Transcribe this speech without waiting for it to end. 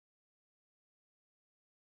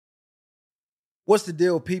What's the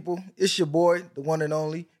deal, people? It's your boy, the one and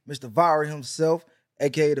only, Mr. Viral himself,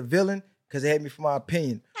 a.k.a. the villain, because they hate me for my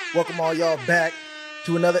opinion. Welcome all y'all back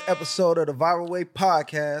to another episode of the Viral Way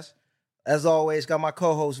podcast. As always, got my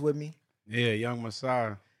co-host with me. Yeah, Young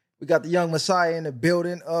Messiah. We got the Young Messiah in the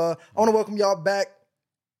building. I want to welcome y'all back.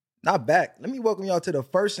 Not back. Let me welcome y'all to the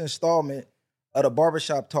first installment of the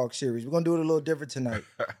Barbershop Talk series. We're going to do it a little different tonight.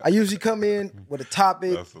 I usually come in with a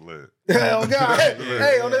topic. That's lit. Oh, God.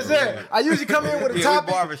 Hey, on this end. I usually come in with a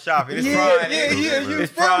topic. Barbershop. It's Friday.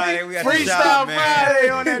 It's Friday. We got Freestyle the shop, Friday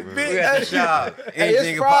man. on that bitch. We got the shop. Hey,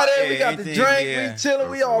 it's Friday. We got the drink. Yeah. We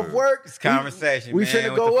chilling. We off work. It's conversation, we man.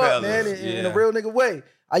 finna go up, man, in a real nigga way.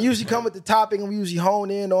 I usually come with the topic and we usually hone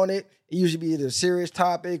in on it. It usually be either a serious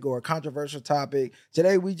topic or a controversial topic.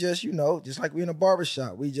 Today we just, just like we in a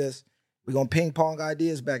barbershop, we're gonna ping pong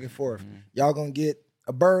ideas back and forth. Mm-hmm. Y'all gonna get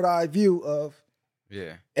a bird eye view of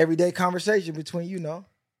everyday conversation between,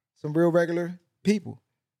 some real regular people.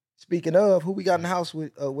 Speaking of, who we got in the house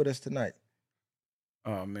with us tonight?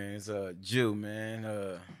 Oh man, it's a Jew,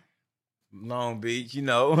 man. Long Beach,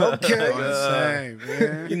 Okay. Same,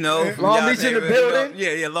 man. Long Beach in the building.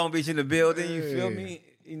 Yeah, Long Beach in the building. You feel me?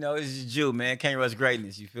 It's Jew, man. Can't rush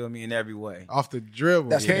greatness. You feel me? In every way. Off the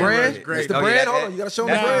dribble. That's the brand. That's the brand. Hold on, you gotta show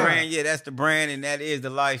me the brand. Yeah, that's the brand, and that is the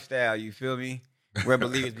lifestyle. You feel me? Where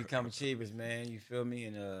believers become achievers, man. You feel me?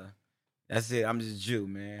 And that's it. I'm just Jew,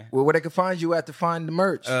 man. Well, where they can find you at to find the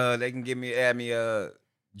merch? They can add me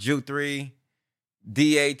Jew3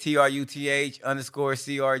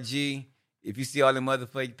 DATRUTH_CRG. If you see all them other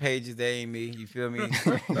fake pages, they ain't me. You feel me? You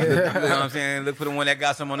know what I'm saying? Look for the one that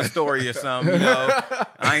got some on the story or something,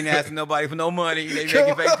 I ain't asking nobody for no money. They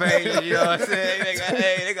making fake pages, you know what I'm saying?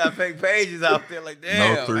 They got fake pages out there like,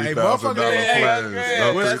 damn. No $3,000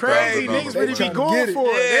 plans. What's crazy, niggas really be going for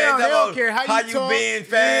it. They don't care how you talk. Been,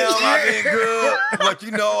 fam? I been good. But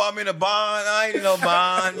I'm in a bond. I ain't in no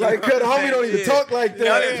bond. Like, the homie don't even talk like that.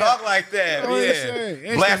 I didn't talk like that.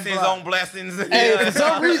 Yeah. Blessings on blessings. Hey, for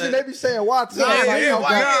some reason, they be saying, what's up?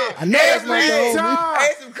 I know that's not the homie.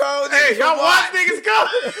 Hey, some codes. Hey, y'all watch niggas go.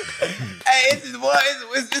 Hey,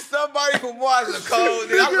 it's somebody from Watts, a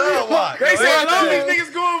code. I love Watts. They say a lot of these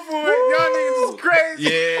niggas going for it. Y'all niggas is crazy.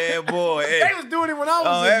 Yeah, boy. Hey. They was doing it when I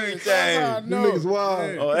was in everything. You niggas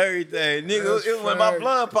wild. Oh, everything. Nigga, it was one of my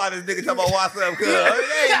blood partners, nigga, talking about what's up, cuz. They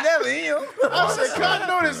ain't never him. I said, I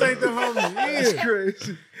know this ain't the homie. It's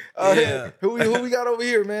crazy. Who we got over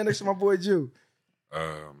here, man, next to my boy Jew?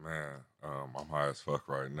 Man. I'm high as fuck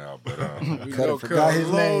right now, but forgot his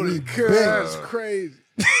name. That's crazy.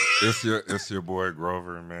 It's your boy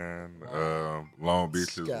Grover, man. Long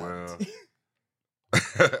Beach as well.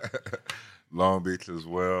 Long Beach as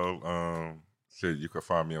well. Shit, you can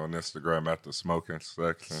find me on Instagram at the smoking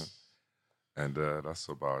section. And that's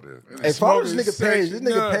about it. Hey, follow this nigga page. This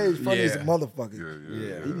nigga page funny as a motherfucker.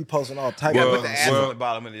 Yeah. He be posting all types of stuff. Put the ass on the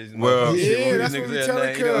bottom of this. That's what we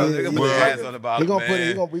telling They gonna put the ass on the bottom.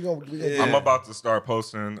 I'm about to start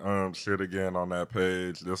posting shit again on that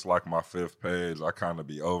page. This like my 5th page. I kind of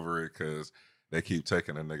be over it because they keep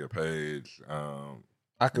taking a nigga page.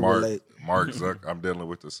 I can relate. Mark Zuck, I'm dealing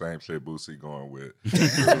with the same shit Boosie going with.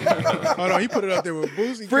 Hold on, he put it up there with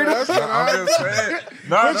Boosie. I'm just saying.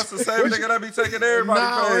 Nah, that's the same nigga that be taking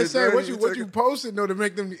everybody page. What you posting though to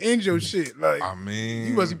make them end your shit? Like, I mean,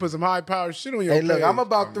 you must put some high powered shit on your page. Hey, look, I'm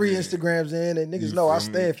about 3 Instagrams in, and niggas know I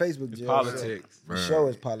stay in Facebook jail. Politics. The show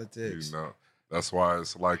is politics. That's why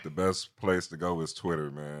it's like the best place to go is Twitter,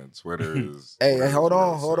 man. Twitter is. Hey, hold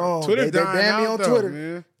on. Twitter they banned me on Twitter.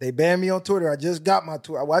 Man. They banned me on Twitter. I just got my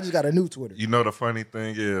Twitter. I just got a new Twitter. The funny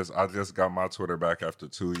thing is, I just got my Twitter back after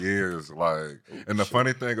 2 years. The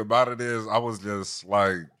funny thing about it is, I was just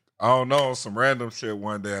like, I don't know, some random shit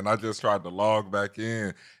one day, and I just tried to log back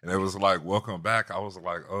in, and it was like, welcome back. I was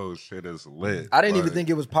like, oh, shit is lit. I didn't even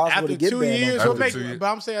think it was possible to get banned. But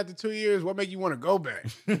I'm saying after 2 years, what make you want to go back?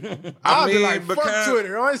 I'll be like, fuck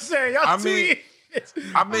Twitter. I'm saying, y'all 2 years.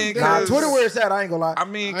 Twitter where it's at, I ain't gonna lie.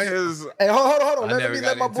 Because... Hey, hold on. Let me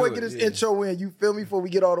let my boy get his intro in. You feel me? Before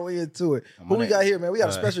we get all the way into it. Who we got here, man? We got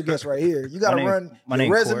a special guest right here. You got to run your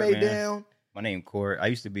resume down. My name Court. I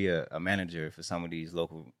used to be a manager for some of these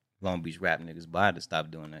local Long Beach rap niggas, but I had to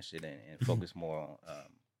stop doing that shit and focus more on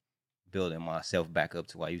building myself back up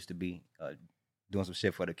to where I used to be, doing some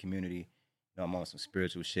shit for the community. I'm on some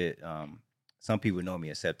spiritual shit. Some people know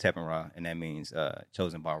me as Tepin Ra, and that means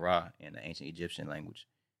chosen by Ra in the ancient Egyptian language.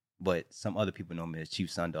 But some other people know me as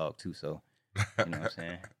Chief Sundog too. So you know what I'm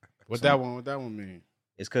saying. What that one mean?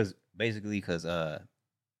 It's because us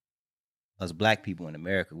black people in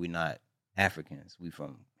America, we not Africans. We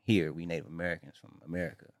from here. We Native Americans from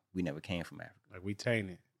America. We never came from Africa. Like we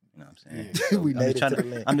tainted. You know what I'm saying? Yeah. So We made it to the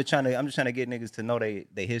link. I'm just trying to get niggas to know their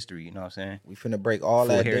history. You know what I'm saying? We finna break all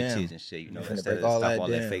Full that heritage down. and shit. You know, We finna instead break of all stop that all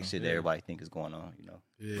that down. fake shit that everybody think is going on. You know.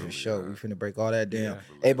 Yeah. For sure. We finna break all that down. Yeah.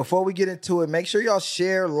 Hey, before we get into it, make sure y'all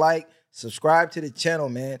share, like, subscribe to the channel,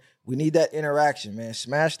 man. We need that interaction, man.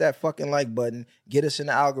 Smash that fucking like button. Get us in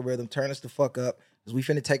the algorithm. Turn us the fuck up. Because we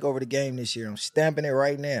finna take over the game this year. I'm stamping it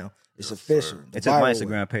right now. It's official. It took my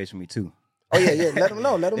Instagram page from me too. Oh, yeah. Let them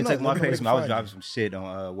know. Let them It know. took my Let them know page from me. where I was to dropping find some shit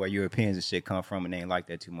on where Europeans and shit come from, and they ain't like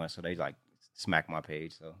that too much, so they like smacked my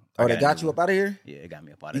page. So you. Oh, they got you up out of here? Yeah, it got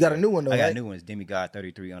me up out of You there. got a new one, though, I got right? a new one. It's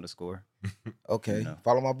demigod33_. Okay. You know.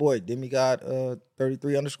 Follow my boy,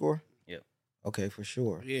 demigod33_. Yep. Okay, for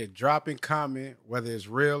sure. Yeah, drop and comment whether it's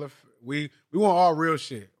real. If we want all real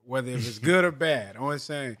shit, whether if it's good or bad. I'm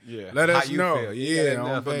saying, let us How you know. feel. You Yeah, gotta on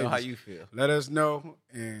know babies. how you feel. Let us know,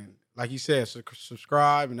 and like you said,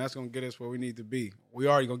 subscribe, and that's gonna get us where we need to be. We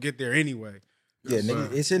already gonna get there anyway. Yeah, Yes, nigga,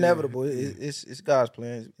 sir. it's inevitable. It's God's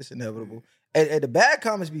plan. It's inevitable. And the bad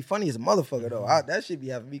comments be funny as a motherfucker, though. That shit be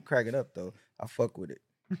having me cracking up, though. I fuck with it.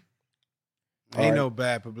 Ain't no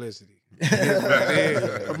bad publicity.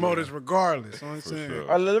 Yeah, promoters regardless. You know what I'm saying? sure.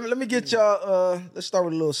 All right, let me get y'all. Let's start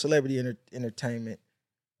with a little celebrity entertainment.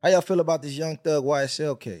 How y'all feel about this Young Thug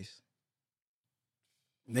YSL case?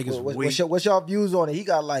 Niggas What's y'all views on it? He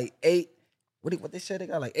got like 8. What they said? They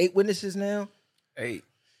got like 8 witnesses now. 8.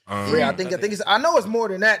 Yeah, I think it's. I know it's more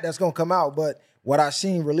than that that's gonna come out, but what I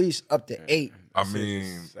seen released up to 8. I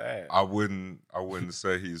mean, sad. I wouldn't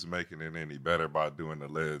say he's making it any better by doing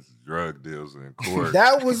alleged drug deals in court.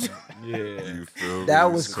 That was You feel that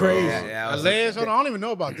me? was So, crazy. Alleged, hold on, I don't even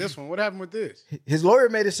know about this one. What happened with this? His lawyer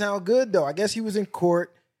made it sound good though. I guess he was in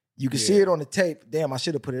court. You can see it on the tape. Damn, I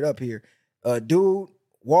should have put it up here. Dude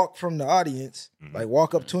walked from the audience, like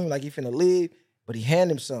walk up to him like he finna leave, but he hand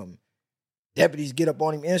him something. Deputies get up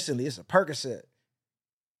on him instantly. It's a Percocet.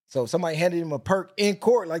 So somebody handed him a perk in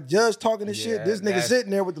court, like judge talking this shit. This nigga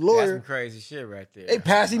sitting there with the That's lawyer. some crazy shit right there. They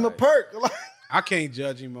pass him a perk. I can't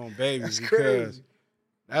judge him on babies That's because crazy.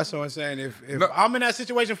 that's what I'm saying. If No. I'm in that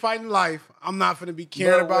situation fighting life, I'm not finna be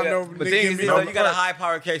caring about no. But nigga thing giving is, me though, no you got a perk. high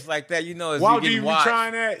power case like that, you know, it's Why you would you getting even watched.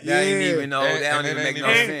 trying that? That ain't Yeah. even know. And- That don't and even it make ain't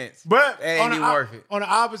no even- sense. But That ain't even worth it. On the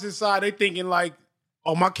opposite side, they thinking like,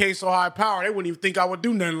 oh, my case so high power, they wouldn't even think I would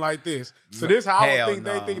do nothing like this. So this how I Hell would think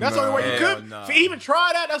no. they think. That's the only way you Hell could. no. To even try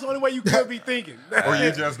that, that's the only way you could be thinking. Or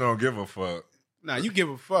you just don't give a fuck. Nah, you give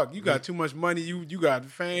a fuck. You got too much money. You got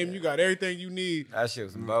fame. You got everything you need. That shit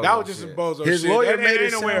was some bozo That was just shit. some bozo His shit. lawyer There made ain't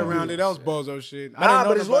it no way sound around good. it. That was bozo shit. I Nah, didn't know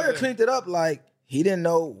but his about lawyer that. cleaned it up like he didn't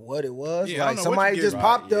know what it was. Yeah, I like don't know what somebody you just get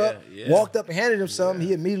popped right. up, Yeah. walked up and handed him something.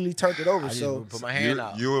 He immediately turned it over. I just So put my hand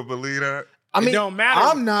out. You would believe that? I mean, It don't matter.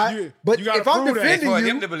 I'm not. You but gotta if I'm prove that. defending For you,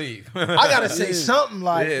 him to believe. I gotta say something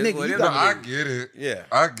like, Yeah, nigga, for you him No, got I get it. Yeah.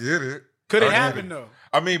 I get it. Could it I get happen though?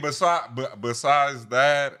 I mean, besides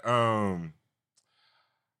that,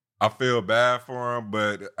 I feel bad for him,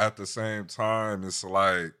 but at the same time, it's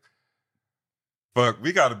like, fuck,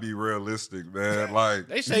 we got to be realistic, man. Like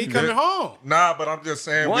They say he coming home. Nah, but I'm just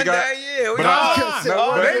saying One we got. day, yeah.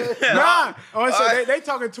 But They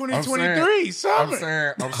talking 2023 I'm summer.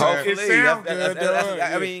 saying. It sound good, though.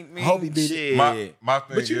 I mean, Hope he beat it. shit. My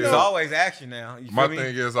thing But you is, There's always action now. You my feel me?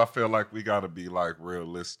 thing is, I feel like we got to be like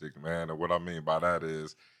realistic, man. And what I mean by that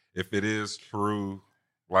is, if it is true,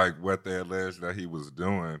 like what they allege that he was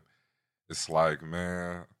doing, it's like,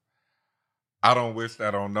 man, I don't wish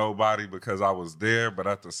that on nobody because I was there. But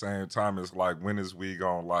at the same time, it's like, when is we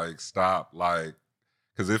gonna like stop? Like,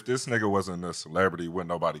 because if this nigga wasn't a celebrity, wouldn't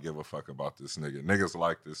nobody give a fuck about this nigga? Niggas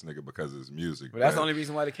like this nigga because of his music. But that's the only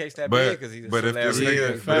reason why the case that But- big, because he's a but if this celebrity.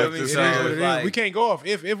 nigga- You but feel if me? this It So is nigga- what it's it is. like- We can't go off.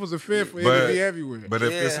 If it was a fifth, it But- would be everywhere. But if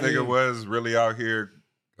this Yeah. nigga was really out here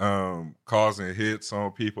causing hits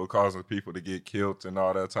on people, causing people to get killed and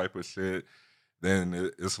all that type of shit, then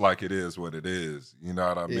it's like it is what it is. You know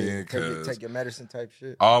what I mean? take your medicine type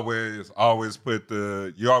shit. always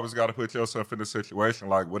you always got to put yourself in a situation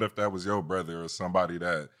like, what if that was your brother or somebody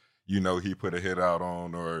that, you know, he put a hit out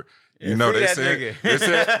on, or you know, free they that said, nigga.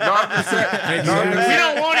 no, I'm just saying, no, I'm just We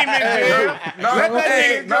saying, don't want him in jail. Let that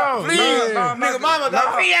nigga go. Please, no, nigga, mama,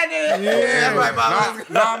 don't free that nigga. Yeah. That's right, mama.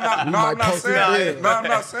 I'm not post saying it. that. No, I'm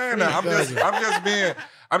not saying that.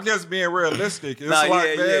 I'm just being realistic. It's Nah,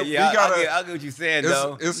 like, man, we gotta. I get what you're saying,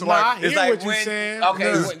 though. It's Nah, like I hear It's like what you're when, saying.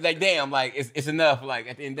 okay, Yeah. when, like damn, like it's enough. Like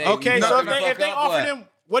at the end of the day, Okay, you so fucking the if fuck they up, offered what? him,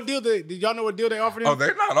 what deal did y'all know what deal they offered him? oh,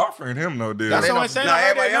 they're not offering him no deal. That's they what I'm don't- saying. Nah, I heard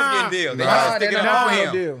everybody else that, getting deals. They Nah, trying to stick they it not up for no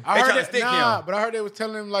him. deal. They I heard trying to that, stick him. but I heard they was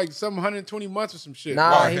telling him like some 120 months or some shit.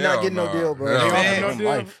 Nah, Oh, he hell not getting no no. deal, bro. Hell They no. offered no Man, deal?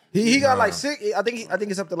 life. He got Nah. like 6. I think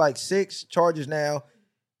it's up to like 6 charges now,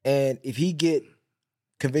 and if he get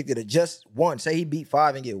convicted of just one. Say he beat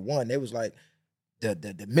 5 and get 1. They was like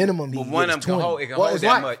the minimum. But one of them 20. can hold. It can hold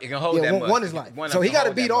that much. It can hold that much. One is life. So he got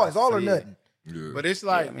to beat all. It's all or nothing. Yeah. But it's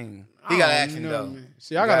like, I mean, he got action though. Man.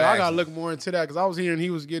 See, I gotta look more into that because I was hearing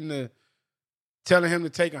he was getting telling him to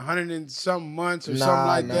take 100 and something months or something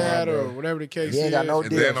like that, bro. or whatever the case is. He ain't got no And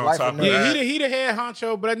deals. then on Life top or of nothing. that- He the head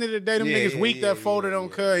honcho, but at the end of the day, them niggas weak that folded on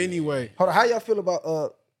cut anyway. Hold on, how y'all feel about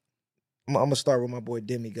I'm gonna start with my boy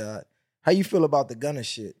Demigod. How you feel about the Gunna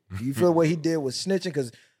shit? Do you feel what he did was snitching?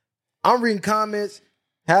 Because I'm reading comments,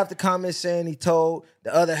 half the comments saying he told,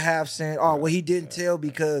 the other half saying, oh, well, he didn't tell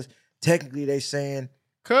because technically they saying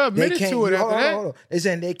Cub they admitted can't to it after that. hold on. They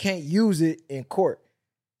saying they can't use it in court.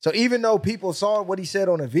 So even though people saw what he said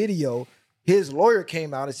on the video, his lawyer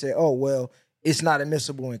came out and said, oh, well, it's not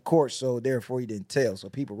admissible in court, so therefore he didn't tell. So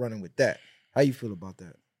people running with that. How you feel about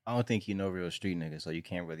that? I don't think he no real street nigga, so you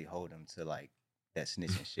can't really hold him to like that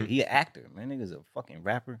snitching shit. He an actor, man. Nigga's a fucking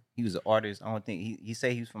rapper. He was an artist. I don't think he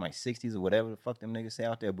say he was from like 60s or whatever the fuck them niggas say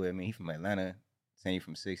out there. But I mean, he from Atlanta. Saying he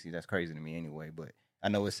from 60s, that's crazy to me anyway. But I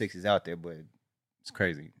know it's 60s out there, but it's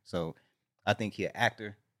crazy. So I think he an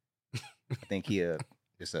actor. I think he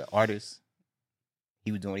just an artist.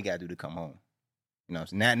 He was doing what he got to do to come home. You know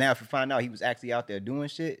what I'm saying? Now if you find out he was actually out there doing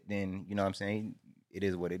shit, then you know what I'm saying, it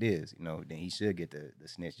is what it is. You know, then he should get the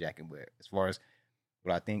snitch jacket. But as far as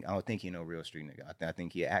what I don't think he no real street nigga. I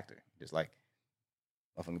think he an actor. Just like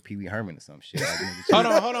motherfucking Pee Wee Herman or some shit. Like,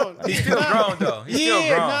 Hold on. He's still grown though. He's still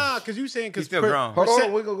grown. Nah, because you saying He's still grown. Hold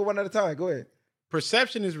on, we're going to go one at a time. Go ahead.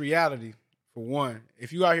 Perception is reality, for one.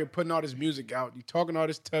 If you out here putting all this music out, you talking all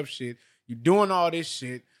this tough shit, you doing all this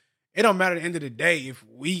shit, it don't matter at the end of the day if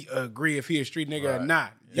we agree if he a street nigga or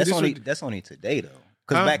not. That's only today though.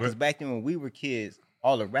 Because back then when we were kids,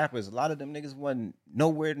 all the rappers, a lot of them niggas wasn't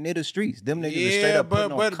nowhere near the streets. Them niggas was straight up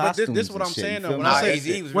putting on costumes. This is what and I'm shit, saying you though. feel When me? I say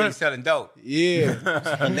Easy was really selling dope.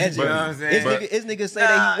 Yeah. Imagine. You know what I'm saying? His niggas say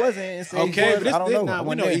that he wasn't and say Okay, he but was. I don't know. Nah,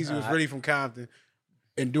 we know Easy was really from Compton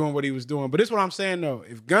and doing what he was doing. But this is what I'm saying though.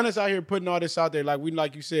 If Gunna's out here putting all this out there,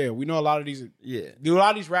 like you said, we know a lot of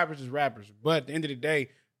these rappers is rappers. But at the end of the day,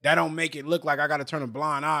 that don't make it look like I gotta turn a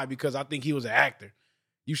blind eye because I think he was an actor.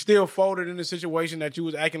 You still folded in a situation that you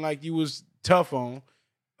was acting like you was tough on.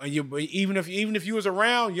 And even if you was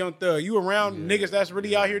around Young Thug, you around niggas that's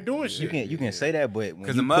really out here doing shit. You can say that, but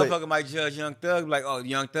because the motherfucker might judge Young Thug like, oh,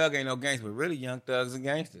 Young Thug ain't no gangster, but really Young Thug's a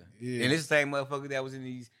gangster. Yeah. And it's the same motherfucker that was in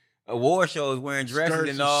these award shows wearing dresses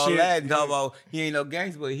Skirts and all and shit. that, and talk about he ain't no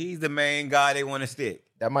gangster, but he's the main guy they want to stick.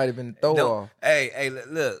 That might have been the throw off. Hey,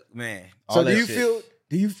 look, man. So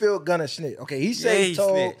do you feel Gunna snitch? Okay, he said he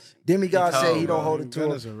told. snitched. Demigod said he bro. don't hold it to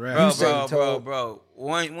Gunna's him. a rap. Bro.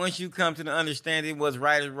 Once you come to the understanding what's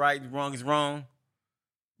right is right, wrong is wrong,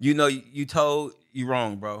 you know you told you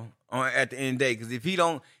wrong, bro. At the end of the day, because if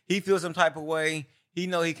he feels some type of way, he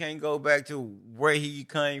know he can't go back to where he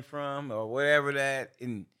came from or whatever that.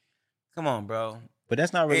 And come on, bro. But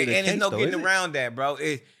that's not really the case, and there's no though, getting is it? around that, bro.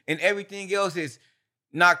 And everything else is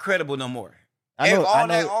not credible no more. I know. All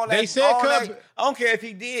that. They said I don't care if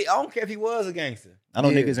he did. I don't care if he was a gangster. I know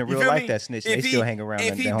Yeah. niggas in You real feel life me? that snitch. If They still hang around.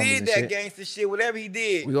 If he their homies did and that shit. gangster shit, whatever he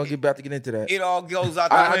did, We're gonna get into that. it all goes out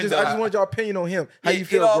the I window. just want your opinion on him. How you It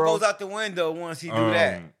feel, all bro? goes out the window once he do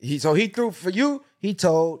that. He threw for you. He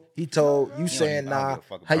told. You saying I don't nah? give a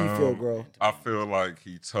fuck How about you feel, bro? I feel like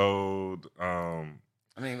he told. I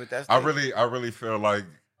mean, but that's I really feel like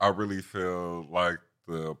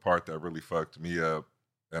the part that really fucked me up,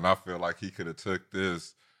 and I feel like he could have took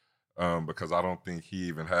this because I don't think he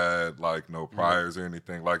even had like no priors or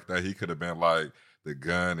anything like that. He could have been like the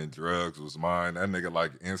gun and drugs was mine. That nigga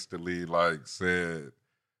like instantly like said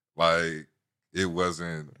like it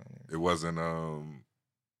wasn't I don't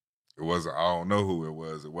know who it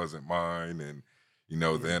was. It wasn't mine, and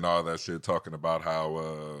then all that shit talking about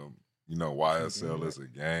how YSL is a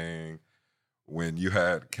gang. When you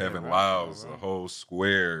had Kevin Lyles, a whole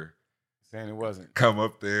square, saying it wasn't. come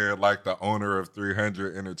up there, like the owner of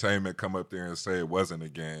 300 Entertainment, come up there and say it wasn't a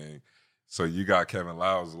gang. So you got Kevin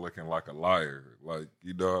Lyles looking like a liar. Like,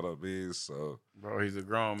 you know what I mean? So, Bro, he's a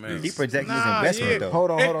grown man. He protected his investment though.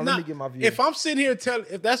 Hold on. Let me get my view. If I'm sitting here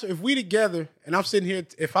if we together and I'm sitting here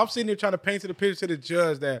trying to paint to the picture to the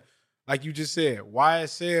judge that, like you just said,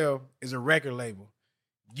 YSL is a record label.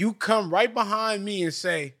 You come right behind me and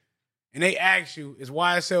say, and they ask you, is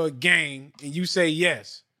YSL a gang? And you say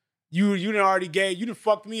yes. You done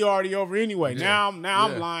fucked me already over anyway. Yeah. Now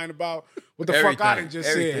I'm lying about what the fuck I done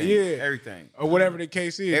just said. Yeah. Everything. Or whatever the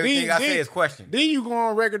case is. Everything I say is questioned. Then you go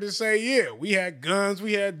on record to say, yeah, we had guns,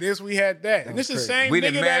 we had this, we had that. And this is the same we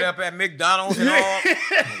nigga done met up at McDonald's and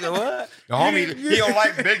all. What? The homie, he don't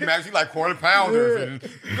like Big Macs, he like quarter pounders.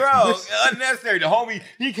 And, bro, unnecessary. The homie,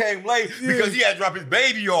 he came late because he had to drop his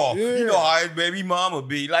baby off. Yeah. You know how his baby mama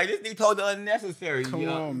be. Like, this nigga told the unnecessary. Come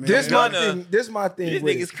on, man. This my thing. This my thing. This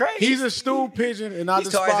nigga's crazy. He's a stool pigeon, and I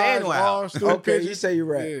despise all stool pigeons. You say you're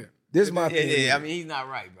right. Yeah. This my thing. Yeah, I mean, he's not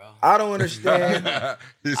right, bro. I don't understand.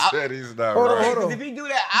 He said he's not Hold right. on. If he do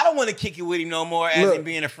that, I don't want to kick it with him no more as him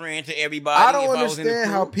being a friend to everybody. I don't understand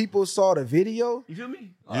how people saw the video. You feel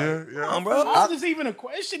me? Yeah. Bro. How is this even it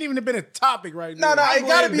shouldn't even have been a topic right now. No, it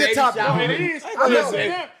gotta be a topic. It is. I know.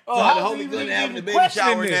 The homie Gunna having the baby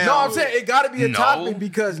shower now. No, I'm saying it got to be a topic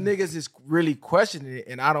because niggas is really questioning it,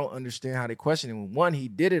 and I don't understand how they question it. One, he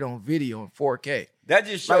did it on video in 4K. That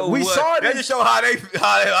just show we saw it. That just show how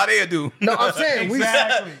they do. No, I'm saying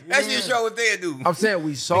Exactly. That just show what they do. I'm saying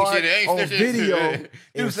we saw it on video in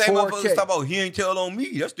You say motherfuckers 4K. talk about he ain't tell on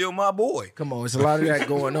me. That's still my boy. Come on, it's a lot of that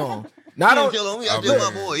going on. He Not ain't tell on me. That's still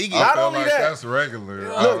my boy. He I get feel only like that- that's regular.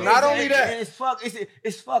 Look, not only that. And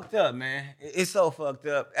it's fucked up, man. It's so fucked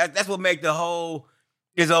up. That's what make the whole.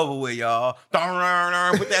 It's over with, y'all.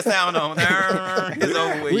 Put that sound on. It's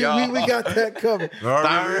over with, y'all. We got that covered.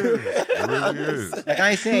 It really is. Like, I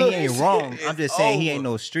ain't saying he ain't wrong. I'm just saying he over. ain't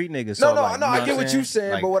no street nigga. So No, like, no, you know I get what you're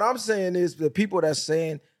saying, Like, but what I'm saying is the people that's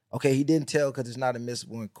saying, okay, he didn't tell because it's not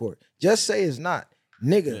admissible in court. Just say it's not.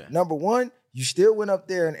 Nigga, number one, you still went up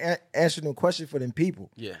there and answered them questions for them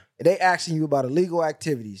people. Yeah. And they asking you about illegal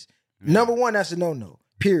activities. Number one, that's a no-no,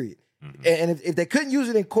 period. And if they couldn't use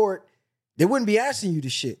it in court, they wouldn't be asking you the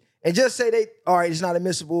shit. And just say all right, it's not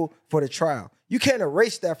admissible for the trial. You can't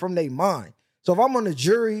erase that from their mind. So if I'm on the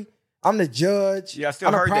jury, I'm the judge, Yeah, I still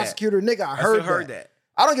I'm the heard that. prosecutor, nigga, I heard that.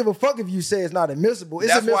 I don't give a fuck if you say it's not admissible.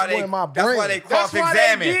 It's admissible in my brain. That's why they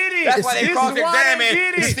cross-examine. That's why they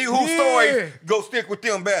cross-examine to see whose story go stick with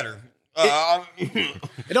them better.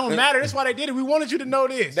 It don't matter. That's why they did it. We wanted you to know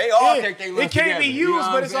this. They all take their lunch It can't be together. used, You know what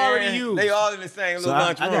but I'm it's saying? already used. They all in the same So little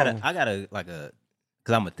lunch room. I gotta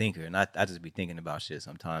because I'm a thinker and I just be thinking about shit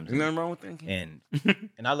sometimes. There's nothing wrong with thinking.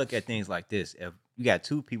 And I look at things like this. If you got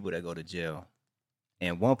two people that go to jail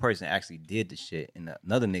and one person actually did the shit and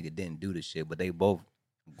another nigga didn't do the shit, but they both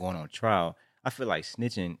going on trial, I feel like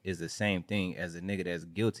snitching is the same thing as a nigga that's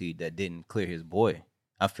guilty that didn't clear his boy.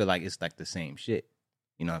 I feel like it's like the same shit.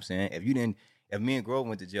 You know what I'm saying? If me and Grove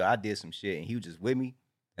went to jail, I did some shit and he was just with me,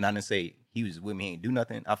 and I didn't say he was just with me, he ain't do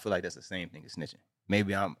nothing, I feel like that's the same thing as snitching.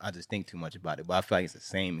 Maybe I just think too much about it, but I feel like it's the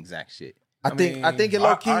same exact shit. I think it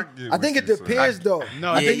low key. I think it depends though.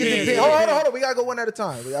 No, I think yeah, it depends. yeah, Hold on. We gotta go one at a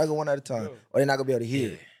time. Or they're not gonna be able to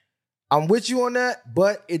hear. I'm with you on that,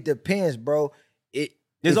 but it depends, bro.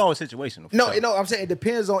 There's always situational. for No, sure. I'm saying it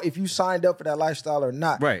depends on if you signed up for that lifestyle or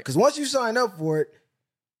not. Right. Because once you sign up for it,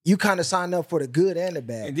 you kind of sign up for the good and the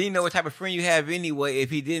bad. And then you know what type of friend you have anyway if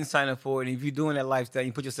he didn't sign up for it. And if you're doing that lifestyle,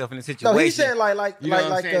 you put yourself in a situation. No, he's saying like You know what I'm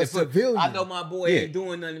like saying? a To put- civilian. I know my boy ain't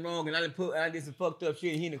doing nothing wrong, and I did some fucked up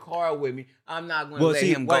shit, and he in the car with me. I'm not going to let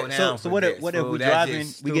him go down. So what if we driving,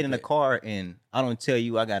 we get in the car and I don't tell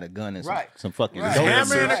you I got a gun and some fucking dope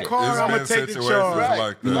Hammer in the shit. car, I'm going to take the charge.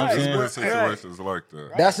 Like that. You know what I'm It's saying? been situations like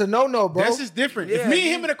that. That's a no, bro. That's just different. Yeah, if me and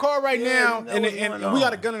you- him in the car right now, you know and what's going we got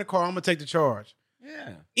on. a gun in the car, I'm going to take the charge.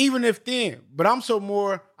 Yeah. Even if then. But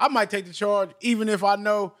I might take the charge even if I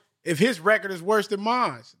know if his record is worse than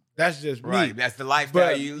mine. That's just me. Right. That's the lifestyle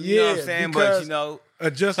But, you know what I'm yeah, saying? But, because you know,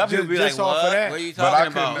 Just some people be just like, off what? of that. What are you But I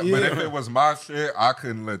talking about? couldn't. But if it was my shit, I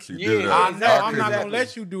couldn't let you do Yeah, that. I know. I'm not couldn't- going to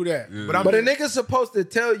let you do that. Yeah. But But a nigga's supposed to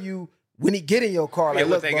tell you when he get in your car, like, Yeah, what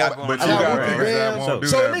look, they bro, got going But on. you I got got niggas the that ram. won't do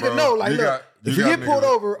So that, a nigga bro. know, like, You look, got- if you you got get pulled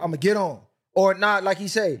niggas- over, I'm gonna get on. Or not, like he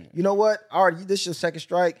say, you know what? All right, this your second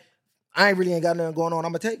strike. I ain't got nothing going on.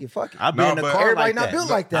 I'm gonna take it. Fuck it. I've been No, in the but car everybody like not that. built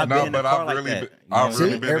like that. I've been in the but car I've like really that. been- You know what I'm I've See,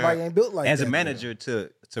 really been everybody in- ain't built like that. As a bro. manager to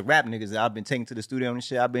rap niggas that I've been taking to the studio and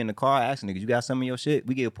shit, I've been in the car asking niggas, you got some of your shit?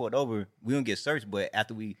 We get pulled over, we don't get searched, but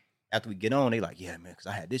after we get on, they like, yeah, man, because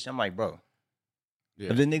I had this shit. I'm like, bro,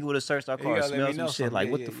 if the nigga would have searched our You car, gotta let smelled me some know shit, something. like,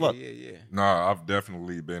 Yeah, what yeah, the fuck? Yeah. No, I've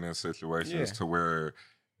definitely been in situations to where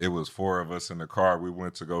it was 4 of us in the car. We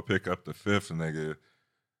went to go pick up the 5th nigga.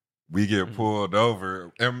 We get pulled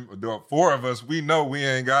over. And the 4 of us, we know we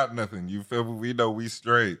ain't got nothing. You feel me? We know we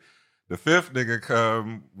straight. The 5th nigga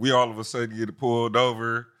come, we all of a sudden get pulled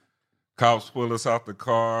over. Cops pull us out the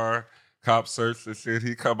car. Cops search the shit.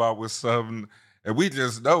 He come out with something. And we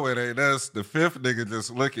just know it ain't us. The 5th nigga just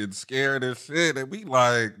looking scared and shit. And we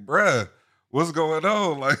like, bruh, what's going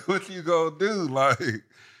on? Like, what you gonna do? Like,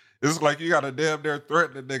 It's like you gotta damn near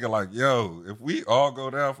threaten the nigga like, yo, if we all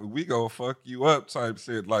go down, we go fuck you up type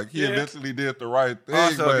shit. Like he eventually did the right thing.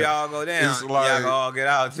 Also, but if y'all go down, it's y'all like, can all get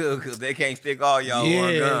out too, because they can't stick all y'all with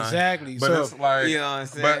one gun. Exactly. But so, it's like, you know what I'm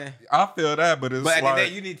saying? But I feel that, but it's But at the like, end of the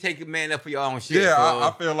day, you need to take a man up for your own shit. yeah, so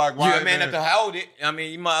I feel like why you're a man up to hold it. I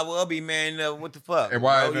mean, you might as well be man up. What the fuck? and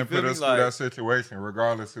why bro? even put us through that situation,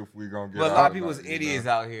 regardless if we gonna get But a out lot of or people's not, you idiots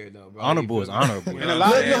know? out here though, bro. Honorable is honorable. And a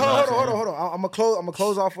lot of- Hold on. I'm gonna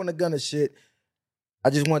close off on the Gunna shit. I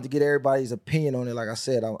just wanted to get everybody's opinion on it. Like I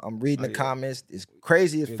said, I'm reading the comments. It's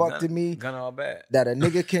crazy as fuck to me Gunna all bad. that a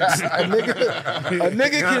nigga can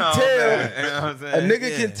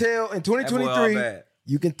can tell in 2023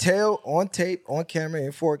 you can tell on tape, on camera,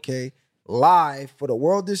 in 4K, live for the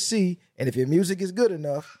world to see. And if your music is good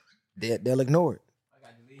enough, they'll ignore it.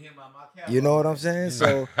 You know what I'm saying?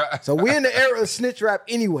 So we in the era of snitch rap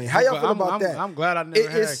anyway. How y'all feel about that? I'm glad I never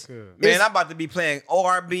had Cub. Man, I'm about to be playing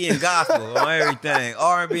R&B and gospel on everything.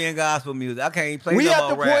 R&B and gospel music. I can't even play We no at more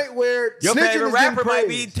the rap. point where Your snitching favorite is rapper getting might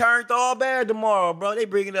be praised. turned all bad tomorrow, bro. They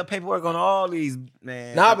bringing up paperwork on all these,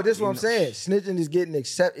 man. Nah, but this is what I'm saying. Snitching is getting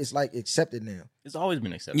accepted now. It's always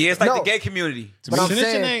been accepted. Yeah, it's like No. the gay community. But I'm Snitching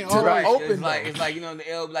saying ain't to the always- open. It's like you know the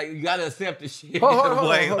L, like you gotta accept the shit. Hold on, in a hold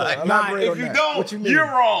way. on. Like, Elaborate if on you that. don't, What you mean? you're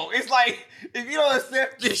wrong. It's like if you don't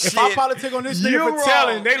accept this If shit, I politic on this nigga you're for wrong.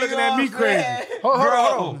 telling, they You looking know at me what I'm crazy. saying? Hold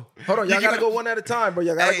on. Y'all You gotta gotta- go one at a time, bro.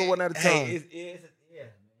 Y'all gotta go one at a time. Yeah.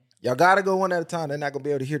 Y'all gotta go one at a time. They're not gonna be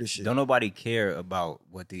able to hear this shit. Don't nobody care about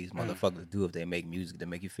what these motherfuckers do if they make music that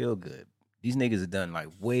make you feel good. These niggas have done like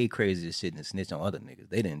way crazier shit than snitch on other niggas.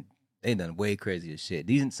 They done way crazier shit.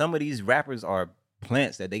 Some of these rappers are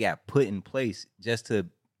plants that they got put in place just to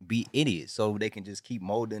be idiots, so they can just keep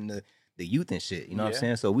molding the youth and shit. You know what I'm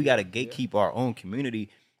saying? So we gotta gatekeep our own community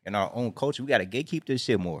and our own culture. We gotta gatekeep this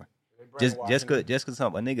shit more. Just cause a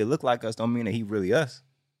nigga look like us don't mean that he really us.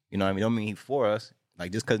 You know what I mean? Don't mean he for us.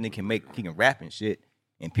 Like just cause nigga he can rap and shit,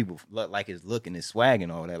 and people like his look and his swag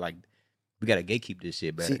and all that. Like we gotta gatekeep this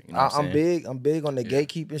shit better. See, You know what I'm saying? I'm big on the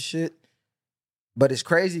gatekeeping shit. But it's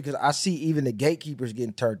crazy because I see even the gatekeepers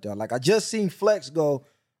getting turned down. Like I just seen Flex go,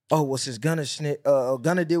 oh, well, since Gunna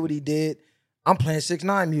did what he did, I'm playing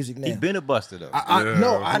 6ix9ine music now. He been a buster though.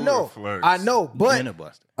 I know. But Been a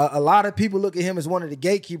buster. a lot of people look at him as one of the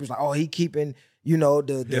gatekeepers. Like, oh, he keeping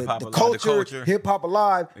the culture, hip hop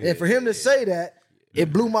alive. And for him to say that,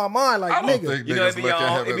 it blew my mind. Like, I don't nigga. think You know, niggas look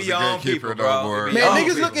at him as a gatekeeper no more. Man,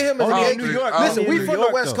 niggas look at him as a Only in gatekeeper. New York. Listen, Only we in from New the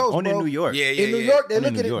York, West though. Coast, Only bro. in New York. Yeah. In New York, they Only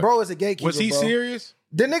look in at New it, York. bro, as a gatekeeper. Was he bro. serious?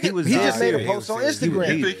 The nigga, He was he just made a serious. post on He was-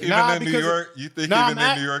 Instagram. You think even Nah, in New because- York, you think Nah, even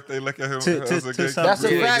I'm in New York they look at him To as a gatekeeper? some That's a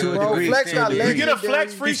degree, fact, to a bro. degree, Flex to a got degree. You get a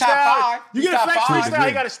Flex He's top freestyle. five. You get a He's Flex top five. freestyle.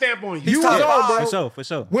 He got a stamp on you. He was top on, five. bro. For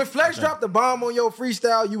sure. When Flex dropped the bomb on your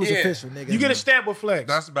freestyle, you was Yeah. official, nigga. You get a stamp with Flex.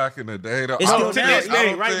 That's back in the day. Though. It's I still don't to think- this I day,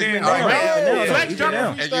 don't right think- now. I don't Right think- now. Flex Even dropped now. a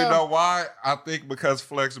And you freestyle. know why? I think because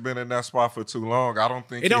Flex been in that spot for too long. I don't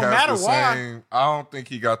think It he don't has matter the why. same. I don't think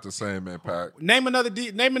he got the same impact. Name another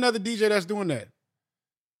DJ that's doing that.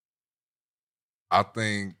 I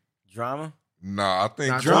think Drama. I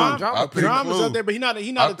think Nah, Clue. Drama I think Drama's Clue. up there, but he not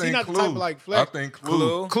I the think type of Clue. like I Flex. think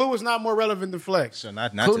Clue. Clue is not more relevant than Flex. So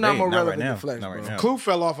not Clue today, not more not relevant right than now. Flex, Not bro. right now. Clue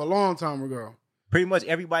fell off a long time ago. Pretty much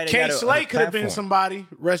everybody that K got a Slay could have been platform. somebody.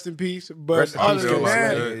 Rest in peace. But Rest in I other peace, feel than like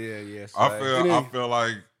that, that. Yeah. I feel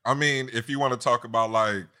like, I mean, if you want to talk about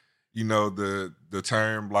like, you know, the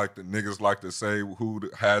term like the niggas like to say who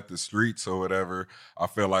had the streets or whatever, I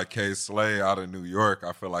feel like K Slay out of New York,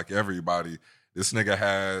 I feel like everybody, this nigga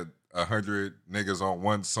had 100 niggas on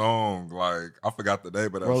one song. Like, I forgot the name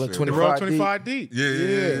of that Rolling shit. 25 Roll 25 deep. Yeah.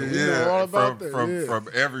 We know all about that. yeah. From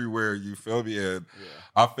everywhere, you feel me? And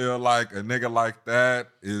I feel like a nigga like that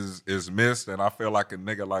is missed, and I feel like a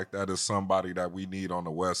nigga like that is somebody that we need on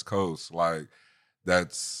the West Coast. Like,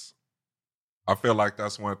 I feel like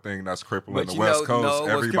that's one thing that's crippling the West Coast. What's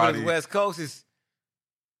crippling Everybody, the West Coast is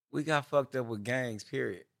we got fucked up with gangs.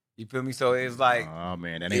 Period. You feel me? So it's like Oh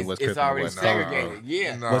man, that ain't what's it's crippling the already West segregated. Coast.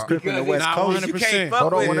 Yeah. Nah. What's crippling the Because West Nah, Coast? 100%. You can't fuck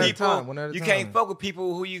Hold on, with one at a people. time, one at a You time. can't fuck with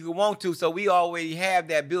people who you want to. So we already have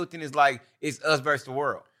that built in. It's like it's us versus the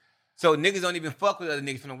world. So niggas don't even fuck with other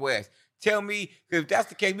niggas from the West. Tell me, if that's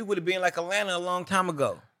the case, we would have been like Atlanta a long time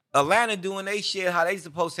ago. Atlanta doing they shit how they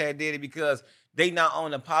supposed to have did it because they not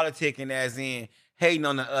on the politicking as in hating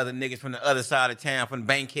on the other niggas from the other side of town, from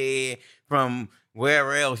Bankhead, from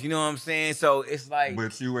wherever else. You know what I'm saying? So it's like,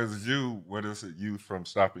 but you as you, what is it you from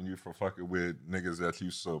stopping you from fucking with niggas that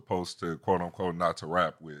you supposed to quote unquote not to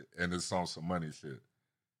rap with, and it's on some money shit.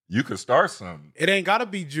 You could start something. It ain't gotta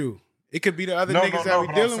be Jew. It could be the other niggas that we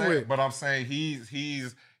but dealing I'm saying, with. But I'm saying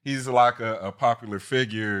he's like a popular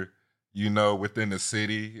figure you know, within the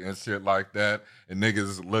city and shit like that, and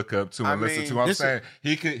niggas look up to and listen to. I'm saying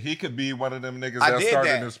he could be one of them niggas that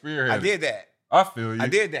started the spearhead. I did that. I feel you. I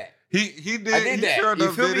did that. He did. I did that. Sure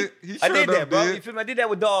You feel me? I did that, bro. You feel me? I did that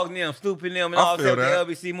with Dog and them, Stupid and them, and all that the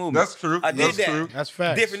LBC movement. That's true. I did that. True. That's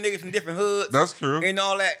facts. Different niggas from different hoods. That's true. And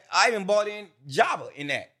all that. I even bought in Jabba in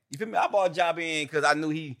that. You feel me? I bought Jabba in because I knew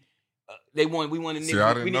we wanted niggas. See,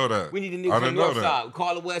 I didn't know that. We need a nigga from the north side. We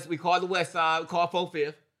call the west side. We call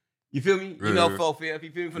 4/5. You feel me? You know 4/5.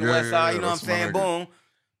 You feel me? From the west side. You know what I'm saying? Boom.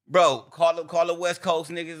 Bro, call the West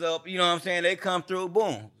Coast niggas up. You know what I'm saying? They come through.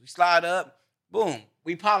 Boom. We slide up. Boom.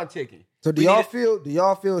 We politicking. So do y'all feel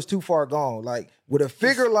it's too far gone? Like with a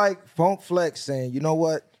figure like Funk Flex saying, you know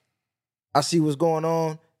what? I see what's going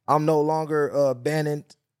on. I'm no longer banning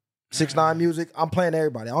 6ix9ine music. I'm playing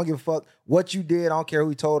everybody. I don't give a fuck what you did. I don't care who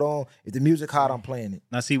you told on. If the music hot, I'm playing it.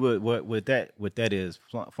 Now see what that is.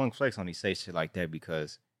 Funk Flex only say shit like that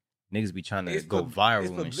because niggas be trying to go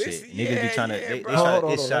viral and shit. Niggas be trying to.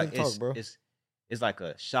 It's like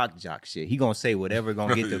a shock jock shit. He gonna say whatever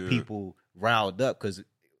gonna get the people riled up because as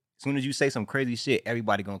soon as you say some crazy shit,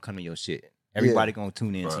 everybody gonna come to your shit. Everybody gonna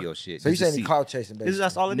tune into your shit. So you saying he clout chasing, basically?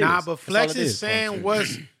 That's all it is. Nah, but Flex is saying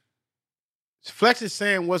what's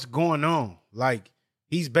going on. Like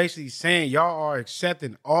he's basically saying y'all are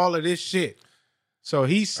accepting all of this shit. So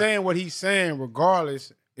he's saying what he's saying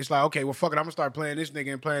regardless. It's like, okay, well, fuck it. I'm gonna start playing this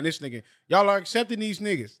nigga and playing this nigga. Y'all are accepting these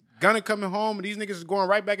niggas. Gunna coming home and these niggas is going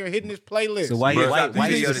right back and hitting this playlist. So why you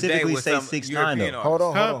specifically say 6ix9ine though? Hold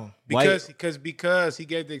on. Because he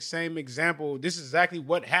gave the same example. This is exactly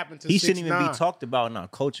what happened to 6ix9ine. He shouldn't even be talked about in our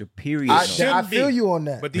culture, period. I feel you on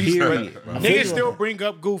that. But these niggas still bring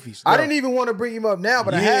up goofies. I didn't even want to bring him up now,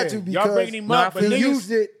 but I had to because y'all bringing him up, but he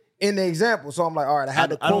used it in the example. So I'm like, all right, I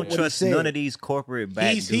had to quote what he said. I don't trust none of these corporate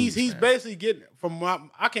bad dudes. He's basically getting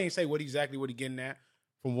from I can't say what he's getting at.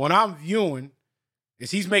 From what I'm viewing, is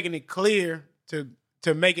he's making it clear to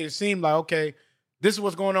make it seem like, okay, this is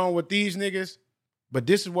what's going on with these niggas, but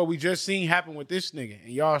this is what we just seen happen with this nigga.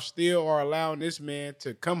 And y'all still are allowing this man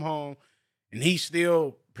to come home and he's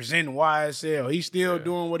still presenting YSL. He's still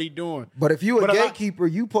doing what he's doing. But if you a gatekeeper,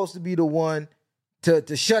 you supposed to be the one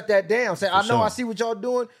to shut that down. Say, I know I see what y'all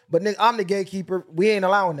doing, but nigga, I'm the gatekeeper. We ain't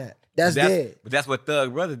allowing that. That's dead. But that's what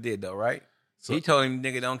Thugg brother did though, right? So, he told him,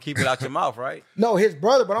 nigga, don't keep it out your mouth, right? No, his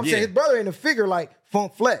brother, but I'm saying his brother ain't a figure like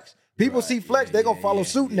Funk Flex. People see Flex, they gonna follow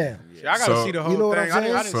suit now. I gotta see the whole you know what thing. I'm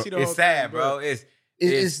saying? I didn't see the whole It's sad, thing, bro. It's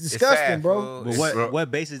disgusting, sad, bro. But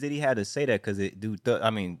what basis did he have to say that? Because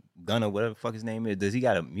Gunna, whatever the fuck his name is, does he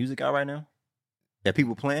got a music out right now that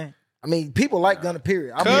people playing? I mean, people like Gunna,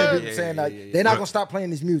 period. I'm hearing people saying like they're not gonna stop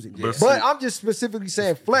playing this music. But I'm just specifically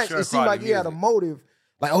saying Flex. It seemed like he had a motive.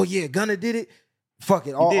 Like, oh yeah, Gunna did it. Fuck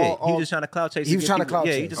it. He was just trying to clout chase. He was trying to clout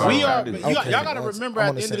chase. Y'all gotta remember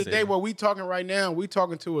at the end of the day, what we talking right now, we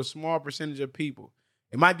talking to a small percentage of people.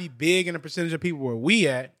 It might be big in a percentage of people where we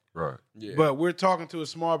at, right? Yeah. But we're talking to a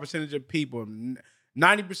small percentage of people.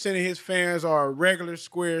 90% of his fans are regular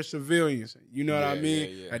square civilians. You know what I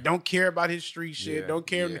mean? That don't care about his street shit. Don't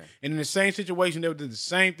care. And in the same situation, they did the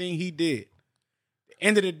same thing he did. At the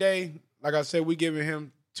end of the day, like I said, we giving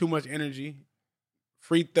him too much energy.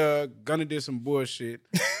 Free Thugg, Gunna did some bullshit.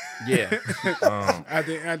 Yeah. At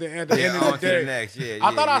the end of the day.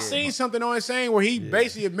 I thought I seen something on his saying where he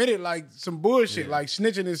basically admitted like some bullshit, like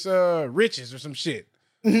snitching his riches or some shit.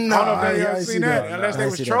 No, I don't know if they ever seen that, unless they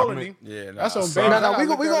was trolling him. Yeah, that's on baby. No,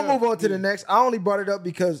 we gonna move on to the next. I only brought it up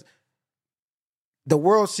because the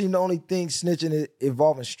world seemed the only thing snitching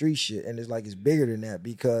involving street shit, and it's like it's bigger than that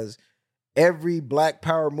because every Black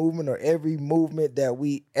Power movement or every movement that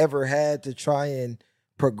we ever had to try and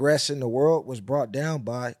progress in the world was brought down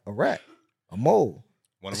by a rat, a mole,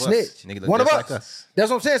 a snitch. One of us. Like us.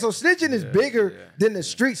 That's what I'm saying. So snitching is bigger than the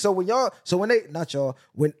street. So when y'all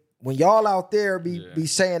out there be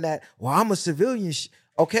saying that, well, I'm a civilian.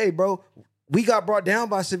 Okay, bro, we got brought down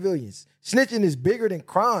by civilians. Snitching is bigger than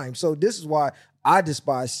crime. So this is why I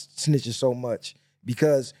despise snitching so much,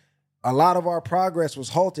 because a lot of our progress was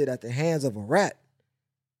halted at the hands of a rat.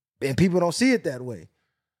 And people don't see it that way.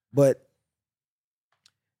 But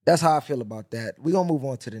that's how I feel about that. We're going to move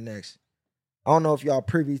on to the next. I don't know if y'all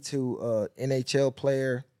privy to NHL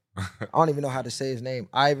player. I don't even know how to say his name.